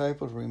 his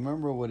disciples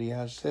remembered what he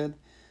had said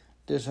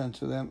this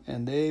unto them,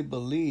 and they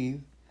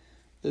believed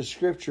the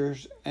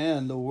scriptures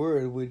and the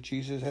word which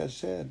Jesus had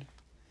said.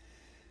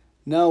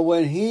 Now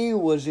when he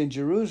was in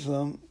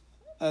Jerusalem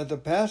at the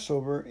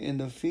Passover in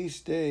the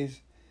feast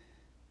days,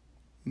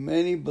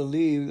 many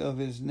believed of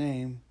his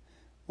name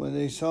when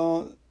they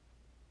saw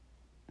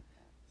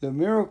the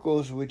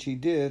miracles which he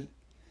did.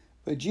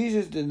 But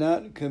Jesus did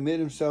not commit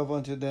himself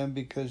unto them,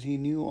 because he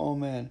knew all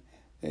men,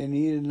 and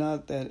needed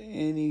not that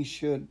any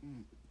should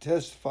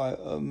testify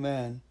of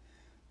man,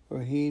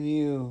 for he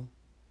knew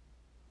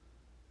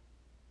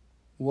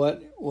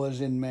what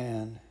was in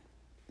man.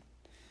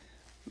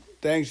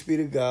 Thanks be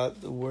to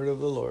God, the word of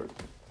the Lord.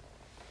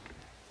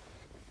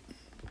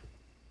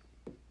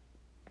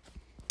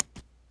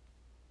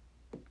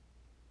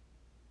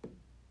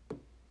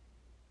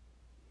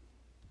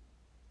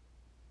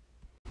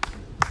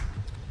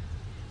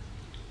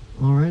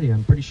 Alrighty,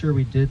 I'm pretty sure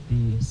we did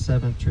the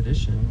seventh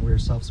tradition. We're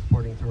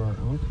self-supporting through our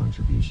own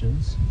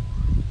contributions.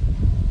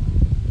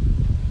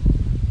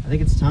 I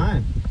think it's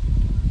time,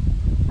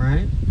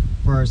 right,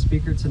 for our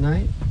speaker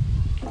tonight.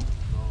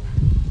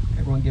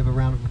 Everyone give a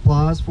round of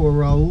applause for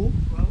Raul.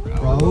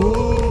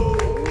 Raul.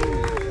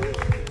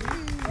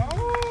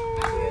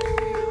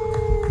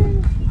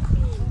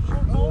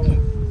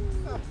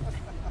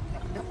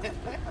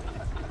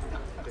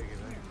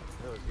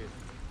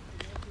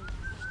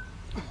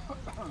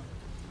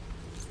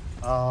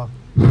 All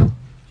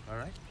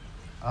right.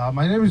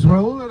 My name is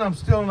Raul, and I'm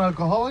still an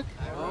alcoholic.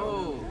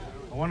 Oh.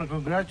 I want to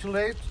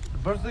congratulate the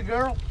birthday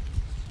girl.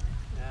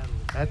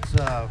 That's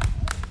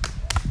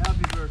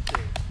Happy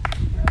birthday.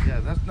 yeah,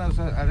 that's not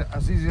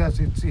as easy as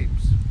it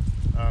seems.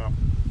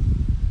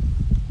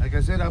 Like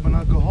I said, I'm an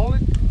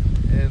alcoholic,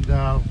 and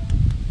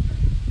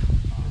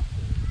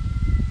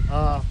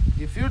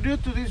if you're new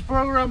to this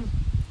program,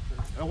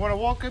 I want to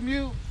welcome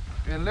you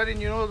and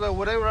letting you know that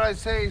whatever I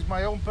say is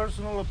my own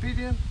personal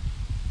opinion.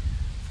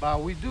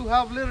 But we do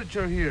have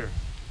literature here,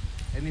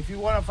 and if you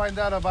want to find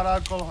out about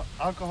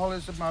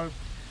alcoholism,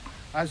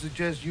 I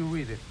suggest you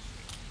read it.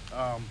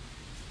 I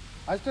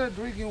started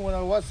drinking when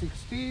I was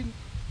 16.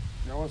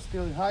 I was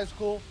still in high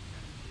school,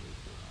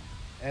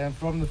 and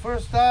from the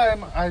first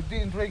time, I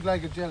didn't drink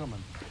like a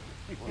gentleman.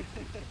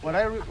 What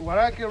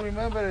I can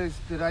remember is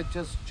that I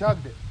just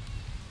chugged it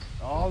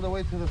all the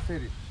way to the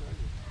finish.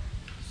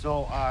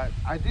 So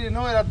I didn't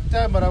know it at the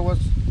time, but I was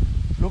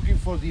looking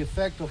for the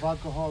effect of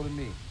alcohol in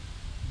me.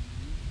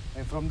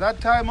 And from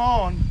that time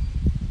on,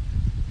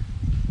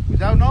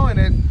 without knowing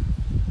it,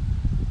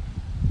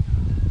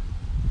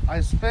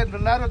 I spent a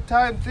lot of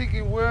time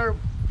thinking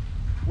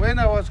when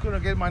I was going to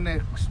get my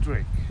next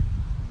drink.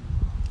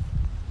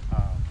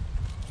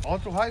 All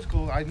through high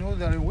school, I knew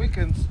that on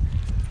weekends,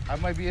 I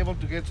might be able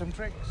to get some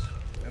drinks.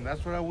 And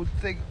that's what I would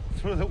think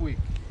through the week.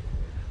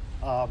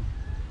 I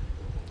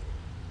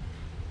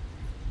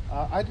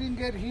didn't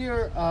get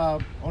here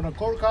on a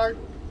court card.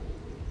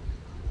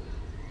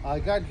 I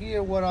got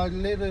here what I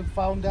later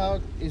found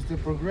out is the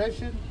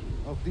progression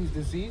of this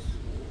disease.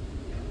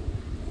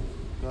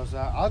 Because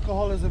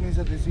alcoholism is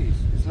a disease.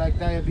 It's like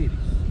diabetes.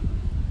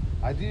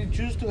 I didn't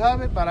choose to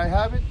have it, but I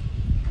have it.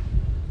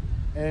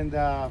 And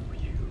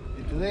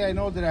today I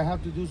know that I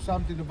have to do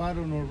something about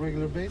it on a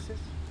regular basis.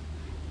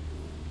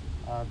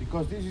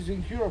 Because this is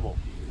incurable.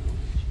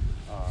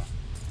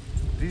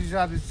 This is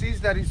a disease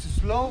that is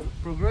slow,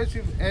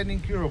 progressive, and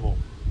incurable.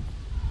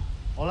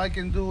 all I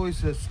can do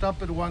is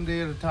stop it one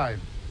day at a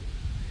time.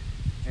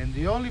 And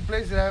the only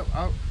place that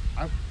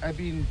I've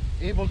been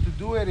able to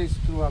do it is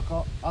through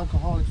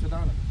Alcoholics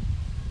Anonymous.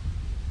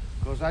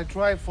 Because I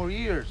tried for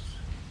years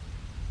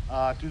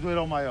to do it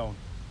on my own.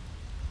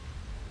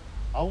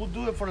 I would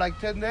do it for like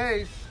 10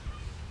 days,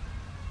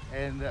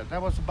 and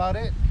that was about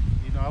it.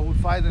 You know, I would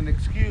find an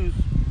excuse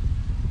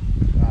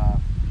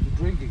to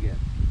drink again.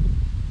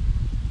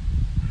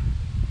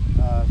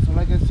 So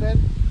like I said,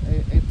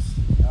 it's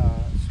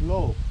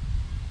slow.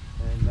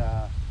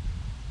 And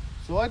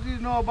so I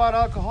didn't know about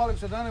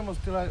Alcoholics Anonymous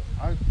till I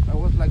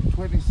was like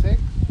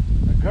 26.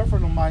 A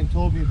girlfriend of mine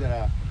told me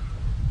that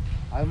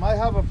I might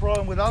have a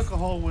problem with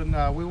alcohol when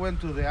we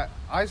went to the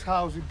ice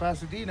house in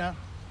Pasadena.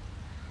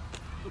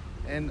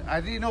 And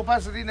I didn't know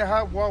Pasadena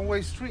had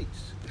one-way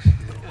streets.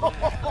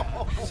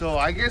 So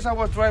I guess I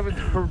was driving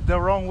the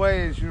wrong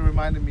way, and she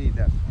reminded me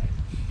that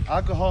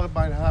alcohol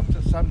might have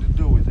something to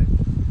do with it.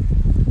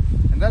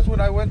 And that's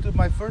when I went to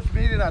my first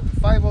meeting at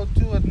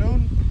 5:02 at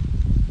noon.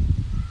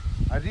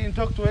 I didn't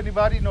talk to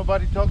anybody,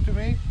 nobody talked to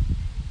me.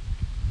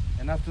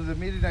 And after the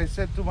meeting, I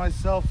said to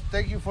myself,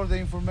 thank you for the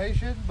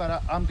information,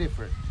 but I'm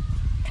different.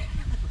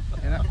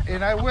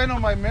 And I went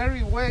on my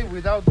merry way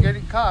without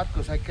getting caught,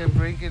 because I kept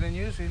drinking and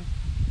using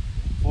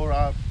for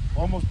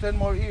almost 10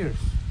 more years.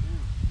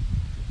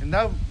 And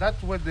now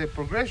that's when the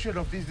progression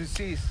of this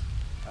disease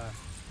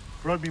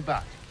brought me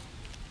back.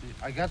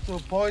 I got to a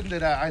point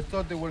that I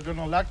thought they were going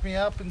to lock me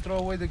up and throw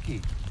away the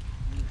key.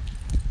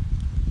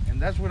 And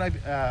that's when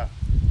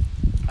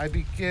I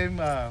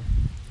became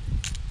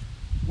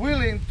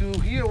willing to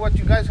hear what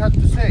you guys had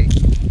to say.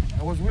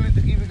 I was willing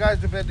to give you guys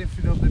the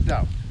benefit of the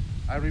doubt.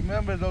 I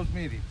remember those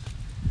meetings.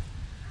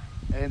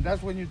 And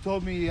that's when you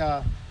told me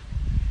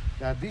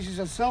that this is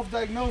a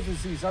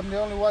self-diagnosis disease. I'm the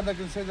only one that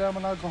can say that I'm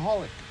an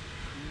alcoholic.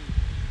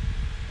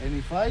 And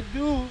if I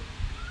do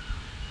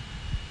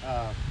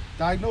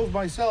diagnose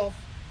myself,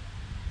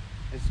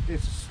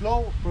 it's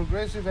slow,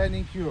 progressive, and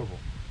incurable.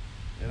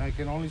 And I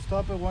can only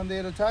stop it one day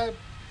at a time.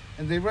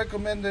 And they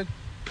recommended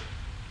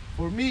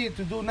for me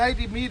to do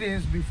 90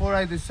 meetings before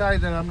I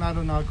decide that I'm not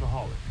an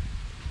alcoholic.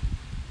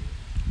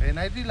 And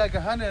I did like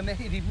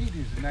 180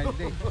 meetings in 90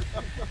 days.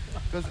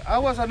 Because I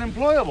was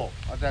unemployable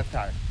at that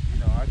time. You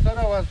know, I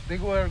thought they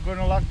were going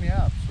to lock me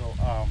up. So,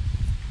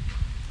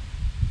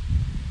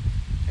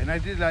 and I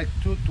did like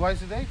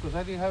twice a day because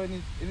I didn't have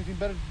anything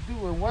better to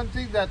do. And one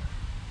thing that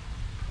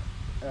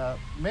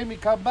made me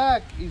come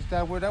back is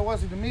that when I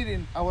was in the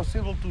meeting, I was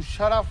able to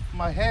shut off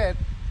my head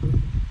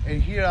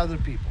and hear other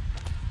people.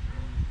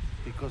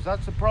 Because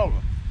that's the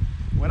problem.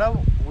 When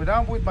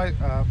I'm with my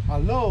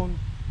alone,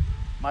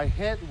 my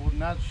head will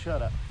not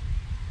shut up.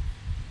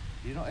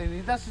 You know, and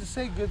it doesn't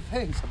say good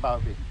things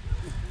about me.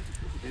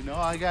 You know,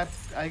 I got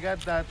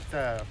that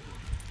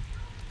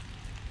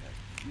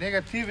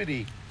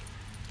negativity,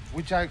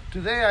 which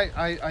today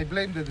I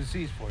blame the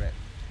disease for it.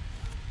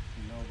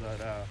 You know,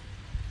 that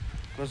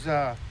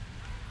because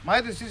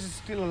my disease is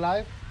still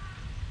alive,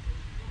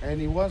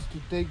 and it wants to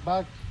take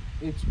back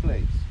its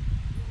place.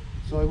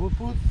 So it will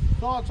put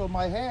thoughts on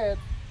my head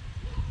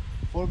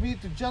for me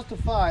to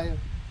justify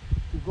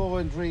to go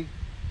and drink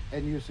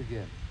and use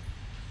again.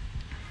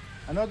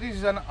 I know this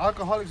is an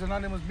Alcoholics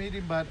Anonymous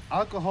meeting, but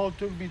alcohol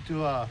took me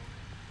to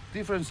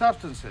different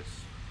substances.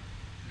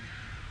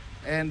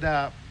 And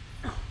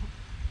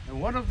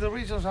one of the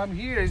reasons I'm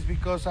here is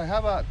because I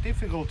have a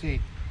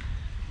difficulty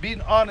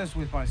being honest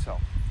with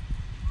myself.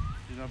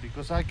 You know,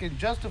 because I can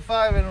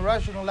justify and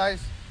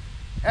rationalize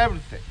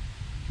everything.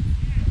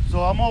 So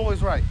I'm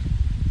always right.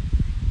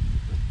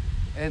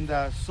 And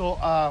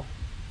so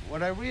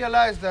when I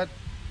realized that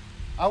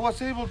I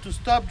was able to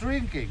stop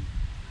drinking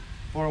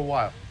for a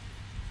while,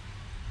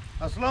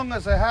 as long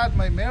as I had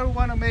my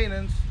marijuana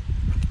maintenance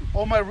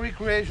or my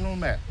recreational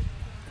meth.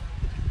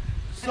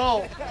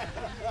 So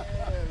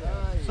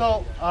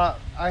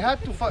I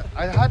had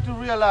to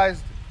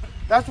realize,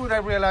 that's when I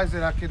realized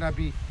that I cannot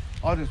be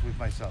honest with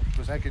myself,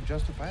 because I can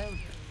justify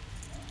everything.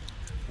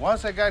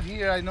 Once I got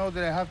here, I know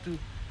that I have to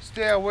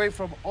stay away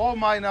from all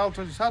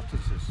mind-altering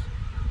substances.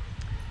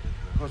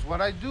 Because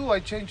what I do, I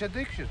change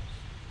addictions.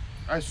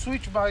 I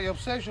switch my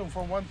obsession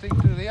from one thing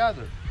to the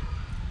other.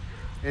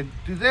 And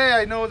today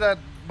I know that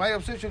my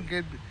obsession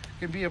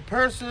can be a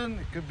person,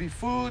 it could be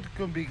food, it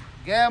could be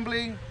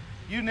gambling,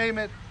 you name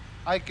it,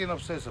 I can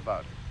obsess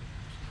about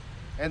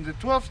it. And the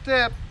 12th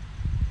step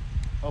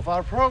of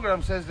our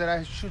program says that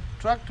I should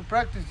try to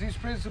practice these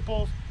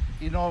principles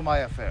in all my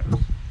affairs.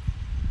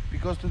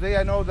 Because today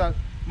I know that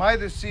my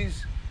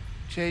disease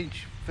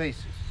changes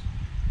faces.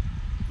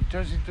 It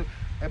turns into,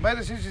 and my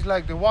disease is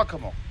like the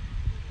whack-a-mole.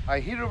 I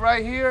hit it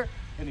right here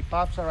and it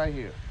pops out right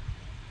here.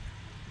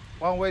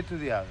 One way to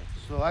the other.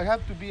 So I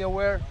have to be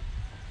aware,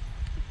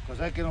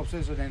 because I can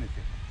obsess on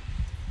anything.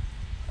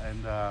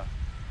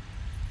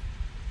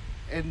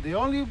 And the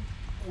only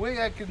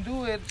way I can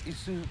do it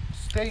is to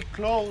stay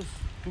close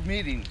to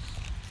meetings,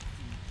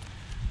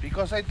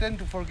 because I tend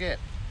to forget.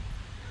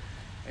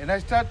 And I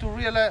start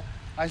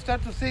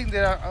to think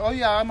that, oh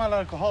yeah, I'm an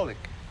alcoholic,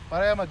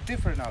 but I am a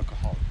different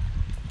alcoholic.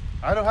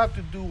 I don't have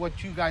to do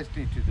what you guys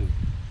need to do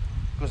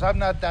because I'm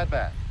not that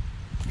bad.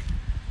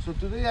 So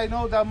today I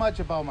know that much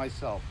about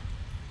myself.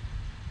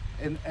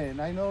 And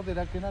I know that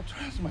I cannot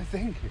trust my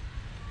thinking,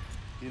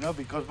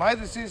 because my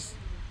disease is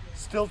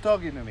still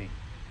talking to me.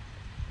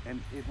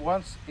 And it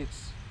wants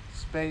its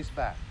space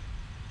back.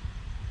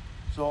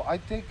 So I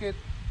take it,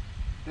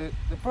 the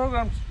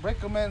programs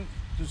recommend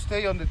to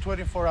stay on the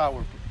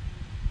 24-hour.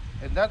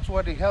 And that's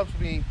what it helps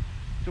me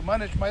to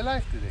manage my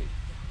life today.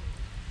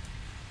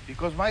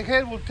 Because my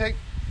head will take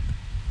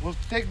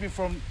me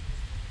from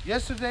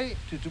yesterday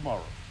to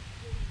tomorrow.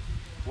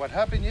 What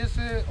happened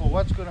yesterday or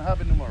what's going to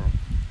happen tomorrow.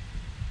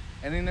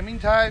 And in the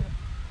meantime,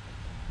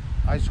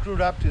 I screwed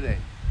up today.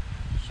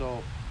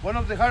 So one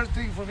of the hardest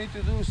things for me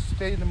to do is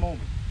stay in the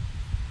moment.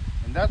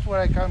 And that's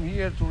why I come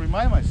here to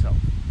remind myself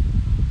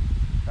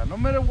that no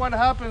matter what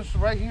happens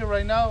right here,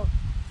 right now,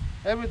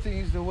 everything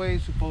is the way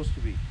it's supposed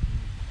to be.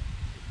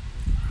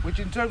 Which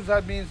in terms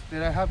that means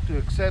that I have to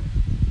accept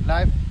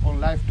life on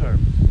life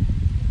terms.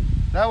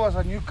 That was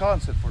a new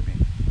concept for me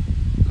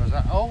because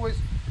I always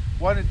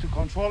wanted to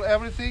control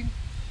everything.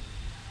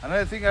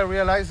 Another thing I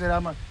realized that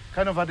I'm a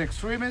kind of an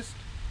extremist.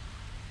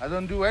 I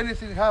don't do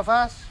anything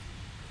half-ass.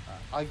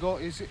 I go,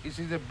 it's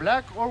either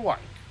black or white.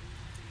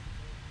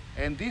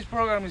 And this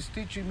program is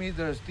teaching me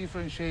there's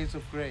different shades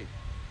of gray.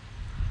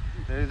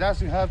 That it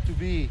doesn't have to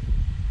be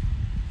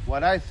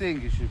what I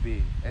think it should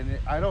be. And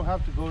I don't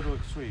have to go to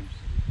extremes.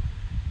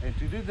 And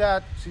to do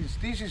that, since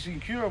this is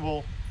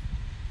incurable,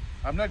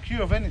 I'm not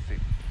cured of anything.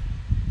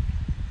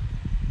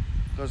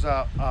 Because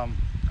I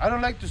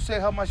don't like to say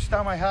how much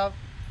time I have,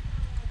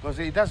 because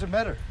it doesn't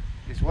matter.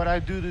 It's what I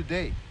do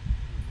today.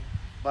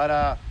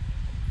 But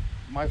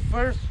my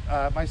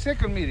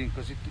second meeting,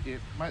 because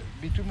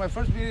between my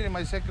first meeting and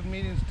my second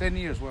meeting, 10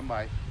 years went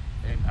by,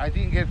 and I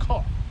didn't get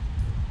caught.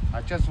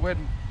 I just went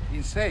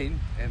insane,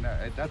 and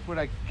that's when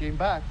I came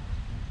back.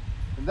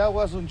 And that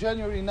was on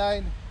January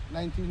 9,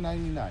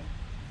 1999.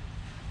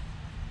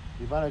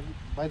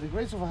 By the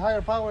grace of a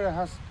higher power,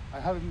 I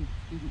haven't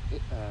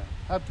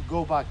had to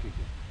go back again.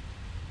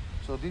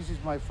 So this is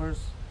my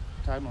first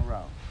time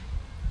around.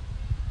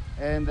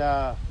 And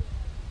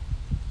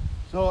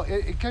so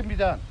it can be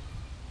done,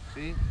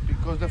 see?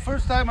 Because the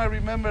first time I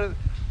remember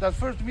that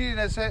first meeting,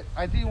 I said,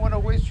 I didn't want to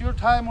waste your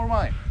time or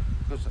mine,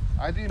 because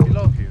I didn't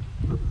belong here.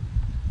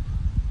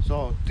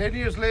 So 10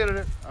 years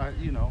later,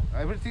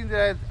 everything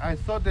that I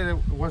thought that it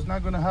was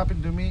not going to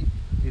happen to me,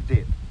 it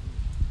did.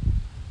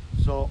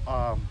 So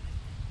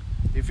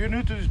if you're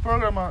new to this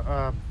program,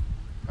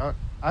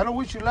 I don't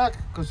wish you luck,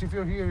 because if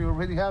you're here, you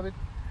already have it.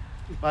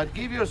 But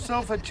give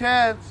yourself a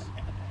chance.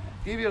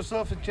 Give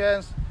yourself a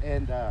chance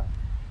and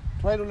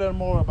try to learn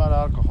more about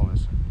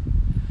alcoholism.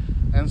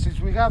 And since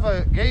we have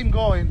a game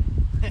going,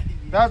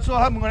 that's all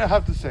I'm going to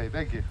have to say.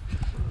 Thank you.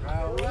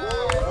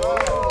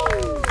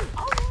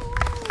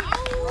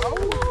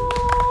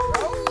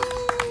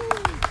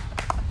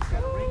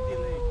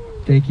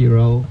 Thank you,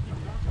 Raul.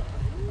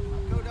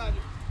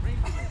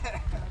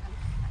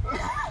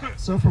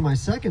 So for my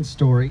second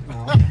story,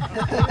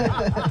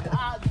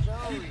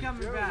 Keep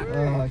coming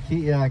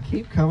back.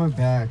 keep coming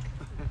back.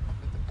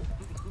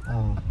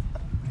 Can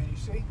you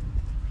see?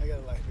 I got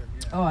a light here.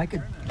 Oh, I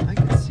could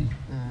see.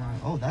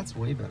 Oh, that's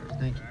way better.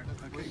 Thank you.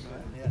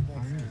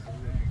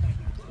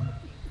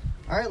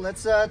 All right,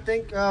 let's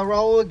thank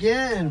Raul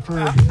again for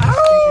speaking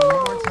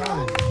one more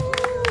time,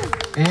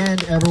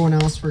 and everyone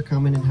else for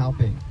coming and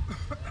helping.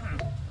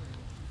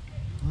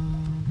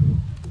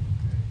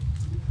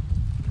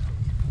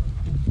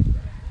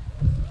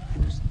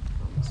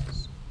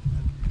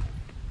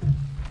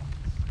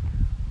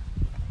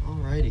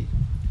 Alrighty.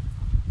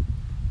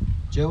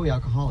 Joey,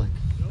 alcoholic.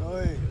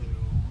 Joey.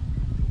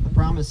 The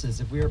promise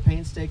is, if we are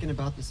painstaking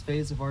about this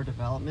phase of our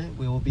development,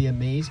 we will be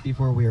amazed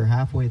before we are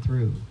halfway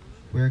through.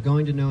 We are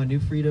going to know a new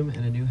freedom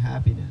and a new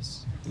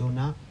happiness. We will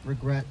not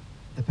regret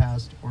the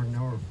past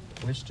nor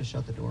wish to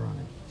shut the door on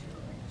it.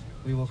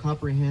 We will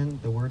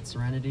comprehend the word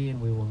serenity and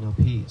we will know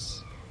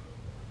peace.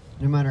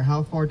 No matter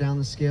how far down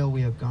the scale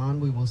we have gone,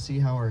 we will see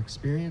how our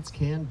experience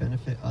can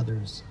benefit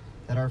others,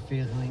 that our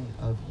feeling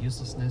of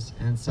uselessness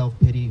and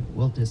self-pity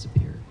will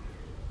disappear.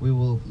 We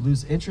will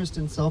lose interest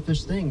in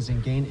selfish things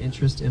and gain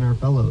interest in our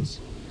fellows.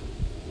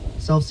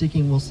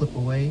 Self-seeking will slip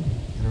away,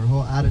 and our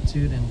whole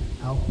attitude and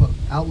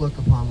outlook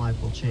upon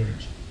life will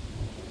change.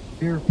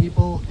 Fear of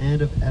people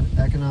and of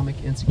economic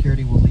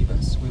insecurity will leave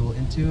us. We will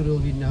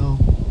intuitively know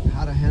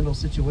how to handle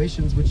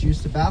situations which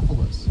used to baffle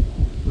us.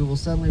 We will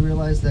suddenly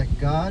realize that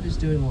God is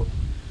doing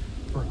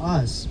for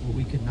us what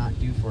we could not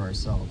do for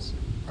ourselves.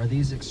 Are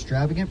these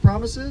extravagant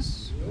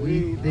promises?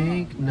 We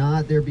think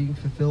not. They're being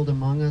fulfilled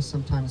among us,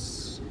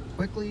 sometimes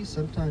quickly,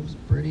 sometimes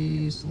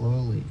pretty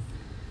slowly.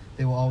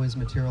 They will always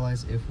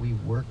materialize if we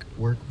work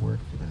for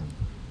them.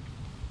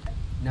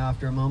 Now,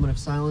 after a moment of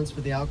silence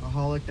for the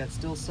alcoholic that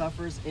still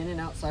suffers in and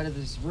outside of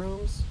these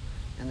rooms,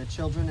 and the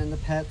children and the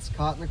pets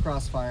caught in the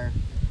crossfire,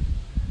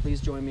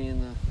 please join me in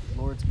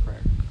the Lord's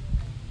Prayer.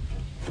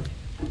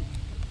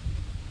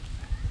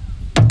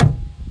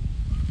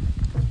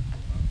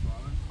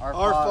 Our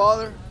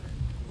Father,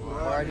 who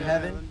art in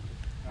heaven,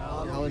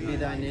 Hallowed be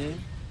thy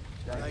name.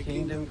 Thy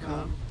kingdom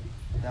come.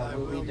 Thy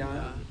will be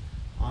done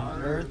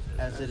on earth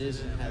as it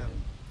is in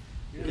heaven.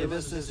 Give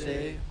us this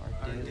day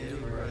our daily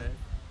bread,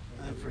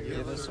 and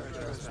forgive us our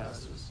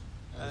trespasses,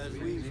 as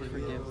we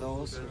forgive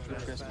those who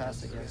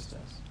trespass against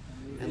us.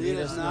 And lead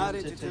us not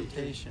into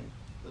temptation,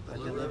 but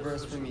deliver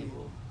us from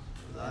evil.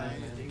 For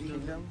thine is the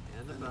kingdom,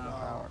 and the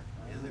power,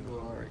 and the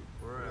glory,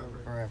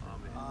 forever.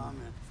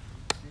 Amen.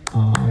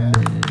 Amen.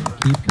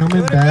 Keep coming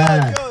Give it a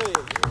back. God, Joey.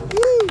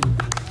 Woo!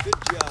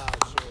 Good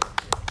job, sir.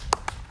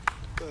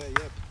 Go ahead,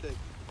 you have to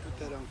put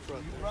that on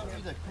front there. Brought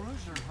me the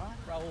cruiser, huh?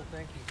 Raul,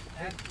 thank you.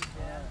 Thank you,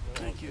 Dad.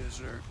 Thank you,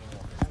 sir.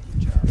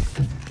 Good job.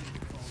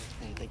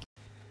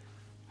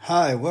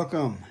 Hi,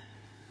 welcome.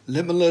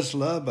 Limitless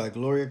Love by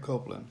Gloria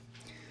Copeland.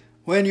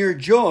 When your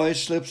joy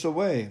slips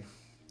away.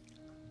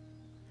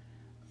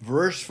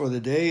 Verse for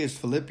the day is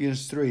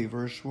Philippians 3,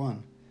 verse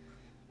 1.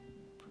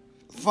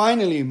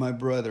 Finally, my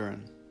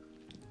brethren,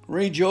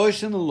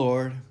 rejoice in the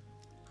Lord.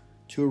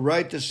 To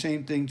write the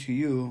same thing to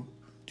you,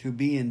 to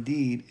be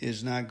indeed,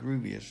 is not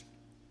grievous,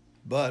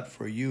 but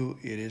for you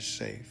it is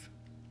safe.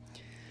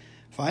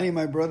 Finally,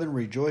 my brethren,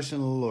 rejoice in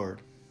the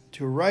Lord.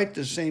 To write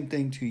the same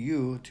thing to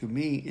you, to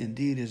me,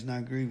 indeed, is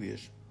not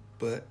grievous,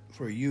 but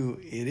for you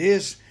it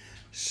is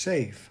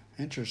safe.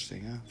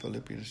 Interesting, huh?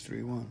 Philippians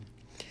 3:1.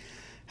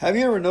 Have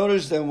you ever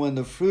noticed that when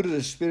the fruit of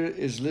the Spirit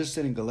is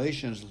listed in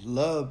Galatians,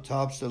 love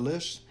tops the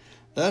list?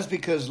 That's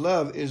because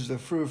love is the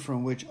fruit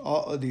from which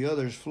all of the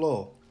others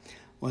flow.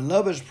 When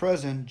love is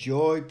present,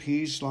 joy,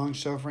 peace,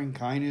 long-suffering,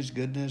 kindness,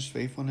 goodness,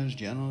 faithfulness,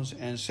 gentleness,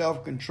 and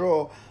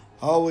self-control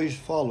always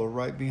follow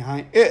right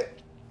behind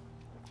it.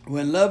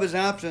 When love is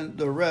absent,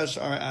 the rest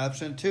are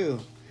absent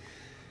too.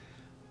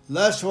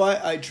 That's why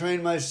I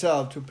train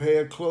myself to pay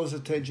a close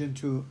attention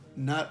to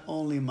not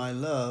only my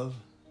love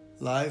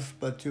life,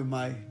 but to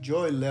my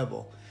joy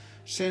level.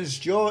 Since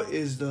joy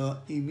is the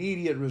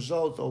immediate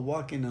result of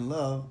walking in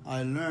love,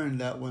 I learned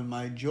that when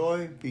my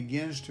joy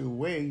begins to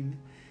wane,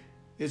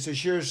 it's a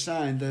sure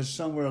sign that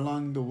somewhere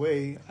along the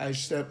way I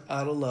step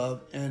out of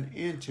love and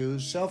into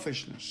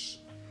selfishness.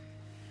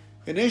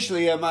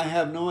 Initially, I might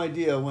have no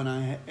idea when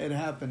it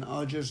happened.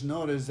 I'll just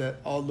notice that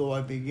although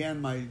I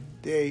began my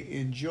day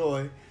in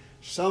joy,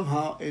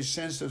 somehow a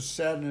sense of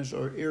sadness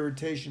or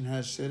irritation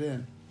has set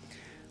in.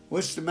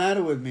 What's the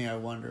matter with me, I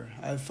wonder?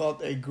 I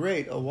felt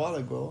great a while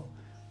ago.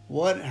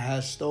 What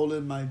has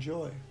stolen my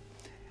joy?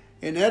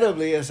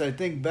 Inevitably, as I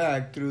think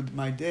back through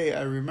my day,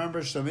 I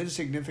remember some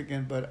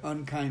insignificant but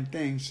unkind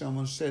things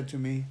someone said to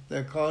me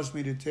that caused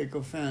me to take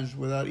offense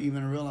without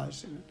even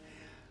realizing it.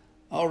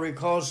 I'll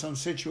recall some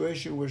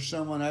situation where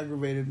someone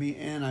aggravated me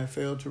and I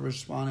failed to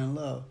respond in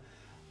love.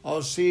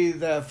 I'll see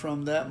that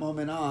from that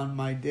moment on,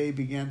 my day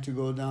began to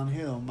go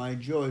downhill. My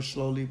joy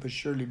slowly but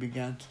surely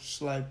began to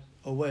slide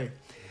away.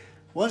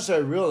 Once I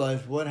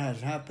realize what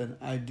has happened,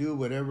 I do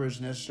whatever is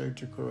necessary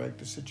to correct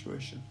the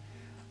situation.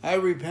 I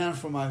repent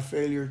for my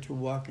failure to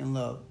walk in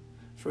love,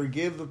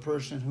 forgive the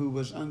person who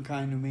was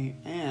unkind to me,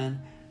 and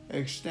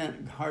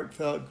extend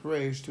heartfelt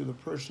grace to the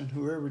person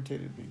who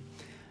irritated me.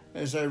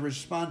 As I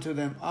respond to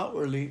them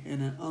outwardly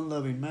in an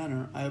unloving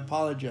manner, I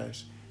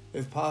apologize,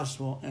 if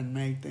possible, and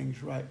make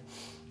things right.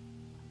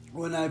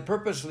 When I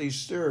purposely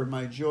stir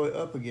my joy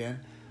up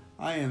again,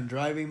 I am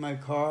driving my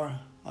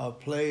car, I'll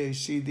play a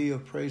CD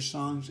of praise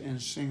songs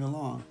and sing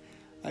along.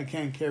 I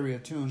can't carry a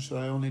tune, so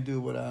I only do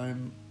what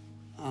I'm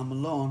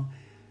alone.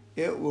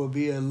 It will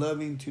be a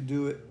loving to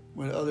do it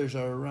when others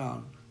are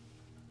around.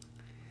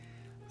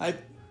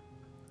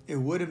 It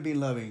wouldn't be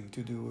loving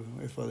to do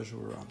if others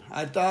were around.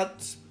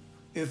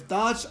 If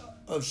thoughts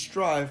of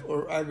strife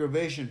or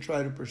aggravation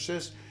try to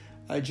persist,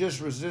 I just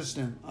resist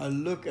them. I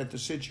look at the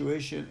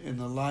situation in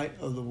the light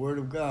of the Word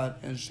of God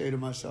and say to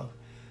myself,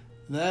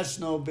 that's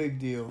no big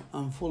deal.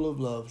 I'm full of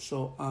love,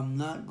 so I'm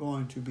not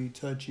going to be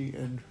touchy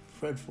and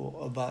fretful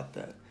about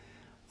that.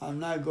 I'm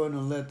not going to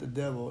let the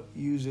devil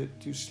use it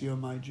to steal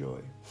my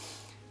joy.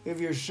 If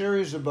you're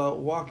serious about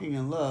walking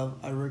in love,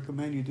 I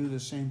recommend you do the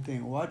same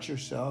thing. Watch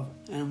yourself,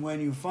 and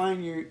when you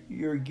find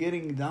you're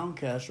getting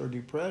downcast or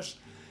depressed,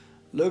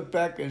 look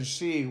back and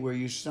see where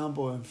you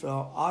stumbled and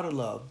fell out of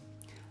love.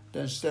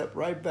 Then step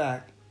right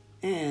back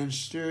and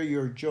stir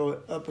your joy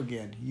up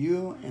again.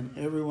 You and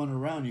everyone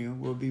around you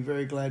will be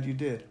very glad you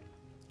did.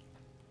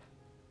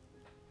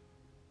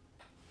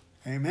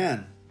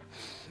 Amen.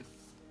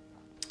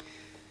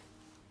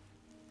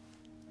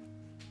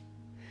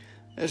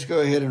 Let's go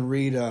ahead and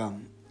read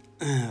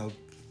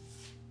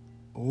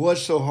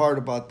What's So Hard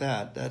About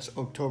That? That's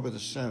October the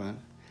 7th.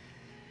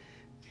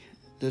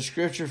 The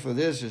scripture for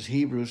this is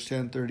Hebrews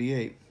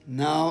 10:38.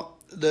 Now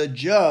the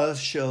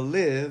just shall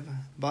live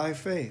by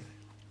faith.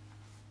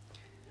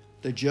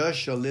 The just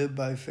shall live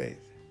by faith.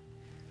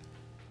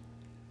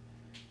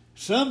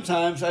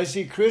 Sometimes I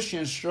see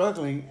Christians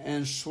struggling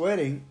and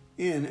sweating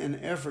in an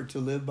effort to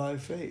live by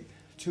faith.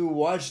 To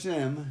watch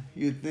them,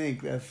 you'd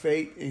think that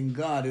faith in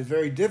God is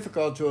very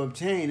difficult to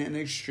obtain and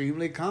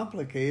extremely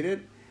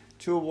complicated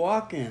to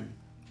walk in.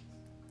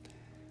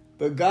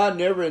 But God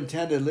never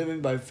intended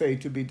living by faith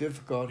to be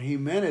difficult. He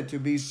meant it to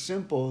be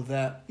simple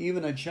that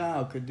even a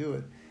child could do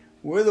it.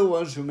 We're the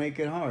ones who make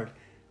it hard.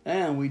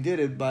 And we did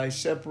it by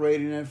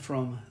separating it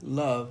from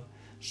love.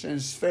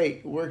 Since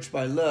faith works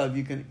by love,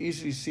 you can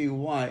easily see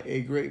why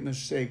a great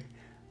mistake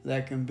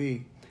that can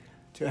be.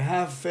 To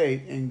have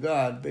faith in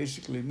God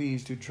basically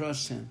means to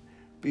trust Him.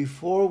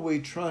 Before we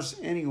trust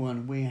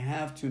anyone, we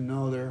have to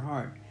know their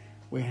heart.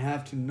 We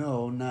have to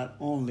know not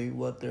only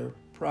what they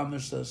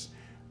promised us,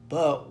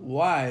 but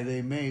why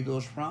they made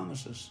those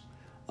promises.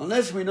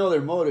 Unless we know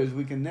their motives,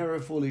 we can never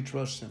fully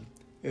trust them.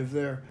 If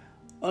they're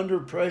under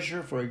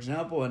pressure, for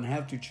example, and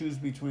have to choose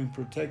between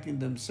protecting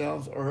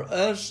themselves or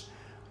us,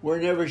 we're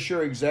never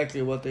sure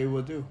exactly what they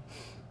will do.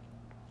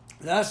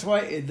 That's why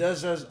it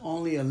does us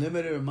only a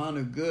limited amount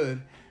of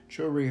good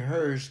to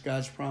rehearse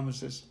God's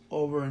promises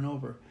over and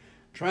over,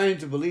 trying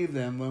to believe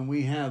them when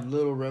we have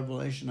little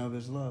revelation of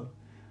His love.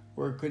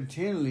 We're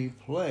continually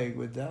plagued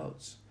with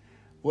doubts.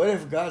 What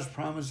if God's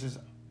promises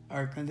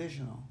are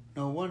conditional?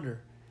 No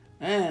wonder.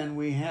 And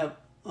we have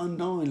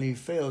unknowingly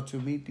failed to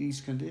meet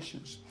these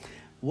conditions.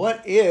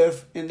 What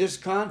if, in this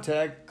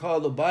context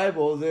called the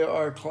Bible, there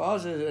are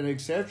clauses and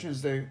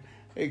exceptions that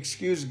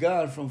excuse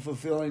God from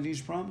fulfilling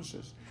these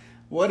promises?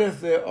 What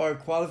if there are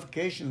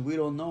qualifications we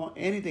don't know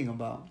anything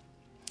about?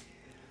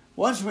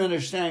 Once we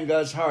understand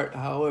God's heart,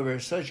 however,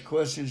 such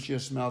questions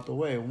just melt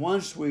away.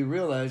 Once we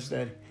realize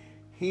that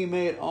He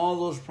made all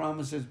those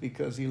promises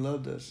because He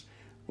loved us,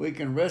 we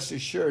can rest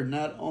assured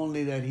not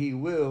only that He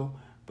will,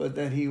 but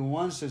that He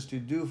wants us to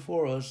do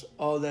for us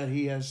all that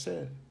He has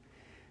said.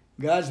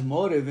 God's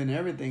motive in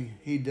everything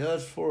He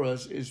does for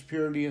us is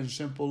purely and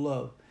simple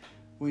love.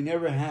 We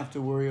never have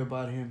to worry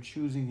about Him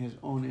choosing His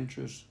own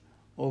interests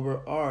over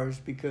ours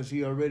because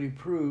He already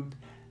proved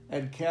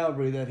at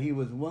Calvary that He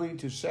was willing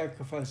to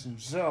sacrifice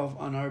Himself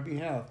on our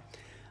behalf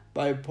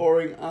by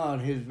pouring out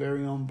His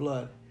very own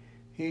blood.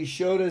 He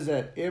showed us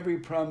that every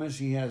promise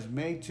He has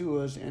made to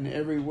us and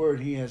every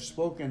word He has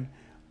spoken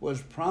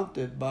was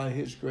prompted by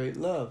His great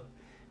love.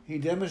 He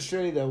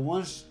demonstrated that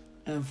once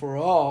and for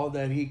all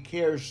that He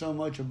cares so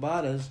much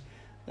about us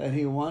that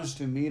He wants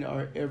to meet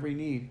our every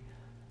need,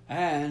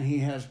 and He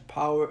has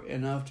power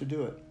enough to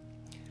do it.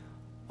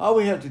 All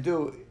we have to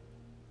do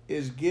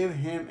is give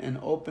Him an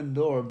open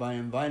door by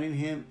inviting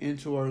Him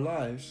into our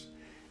lives,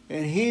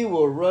 and He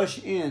will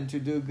rush in to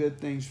do good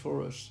things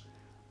for us.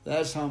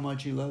 That's how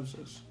much He loves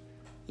us.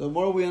 The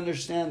more we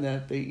understand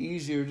that, the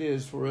easier it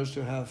is for us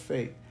to have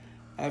faith.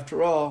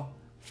 After all,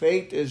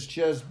 faith is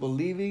just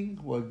believing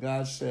what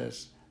God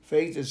says.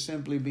 Faith is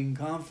simply being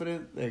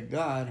confident that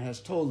God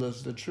has told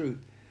us the truth.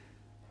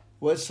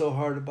 What's so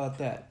hard about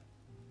that?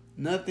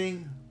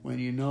 Nothing when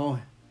you know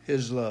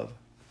His love.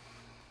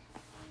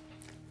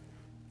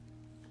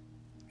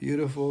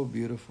 Beautiful,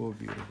 beautiful,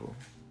 beautiful.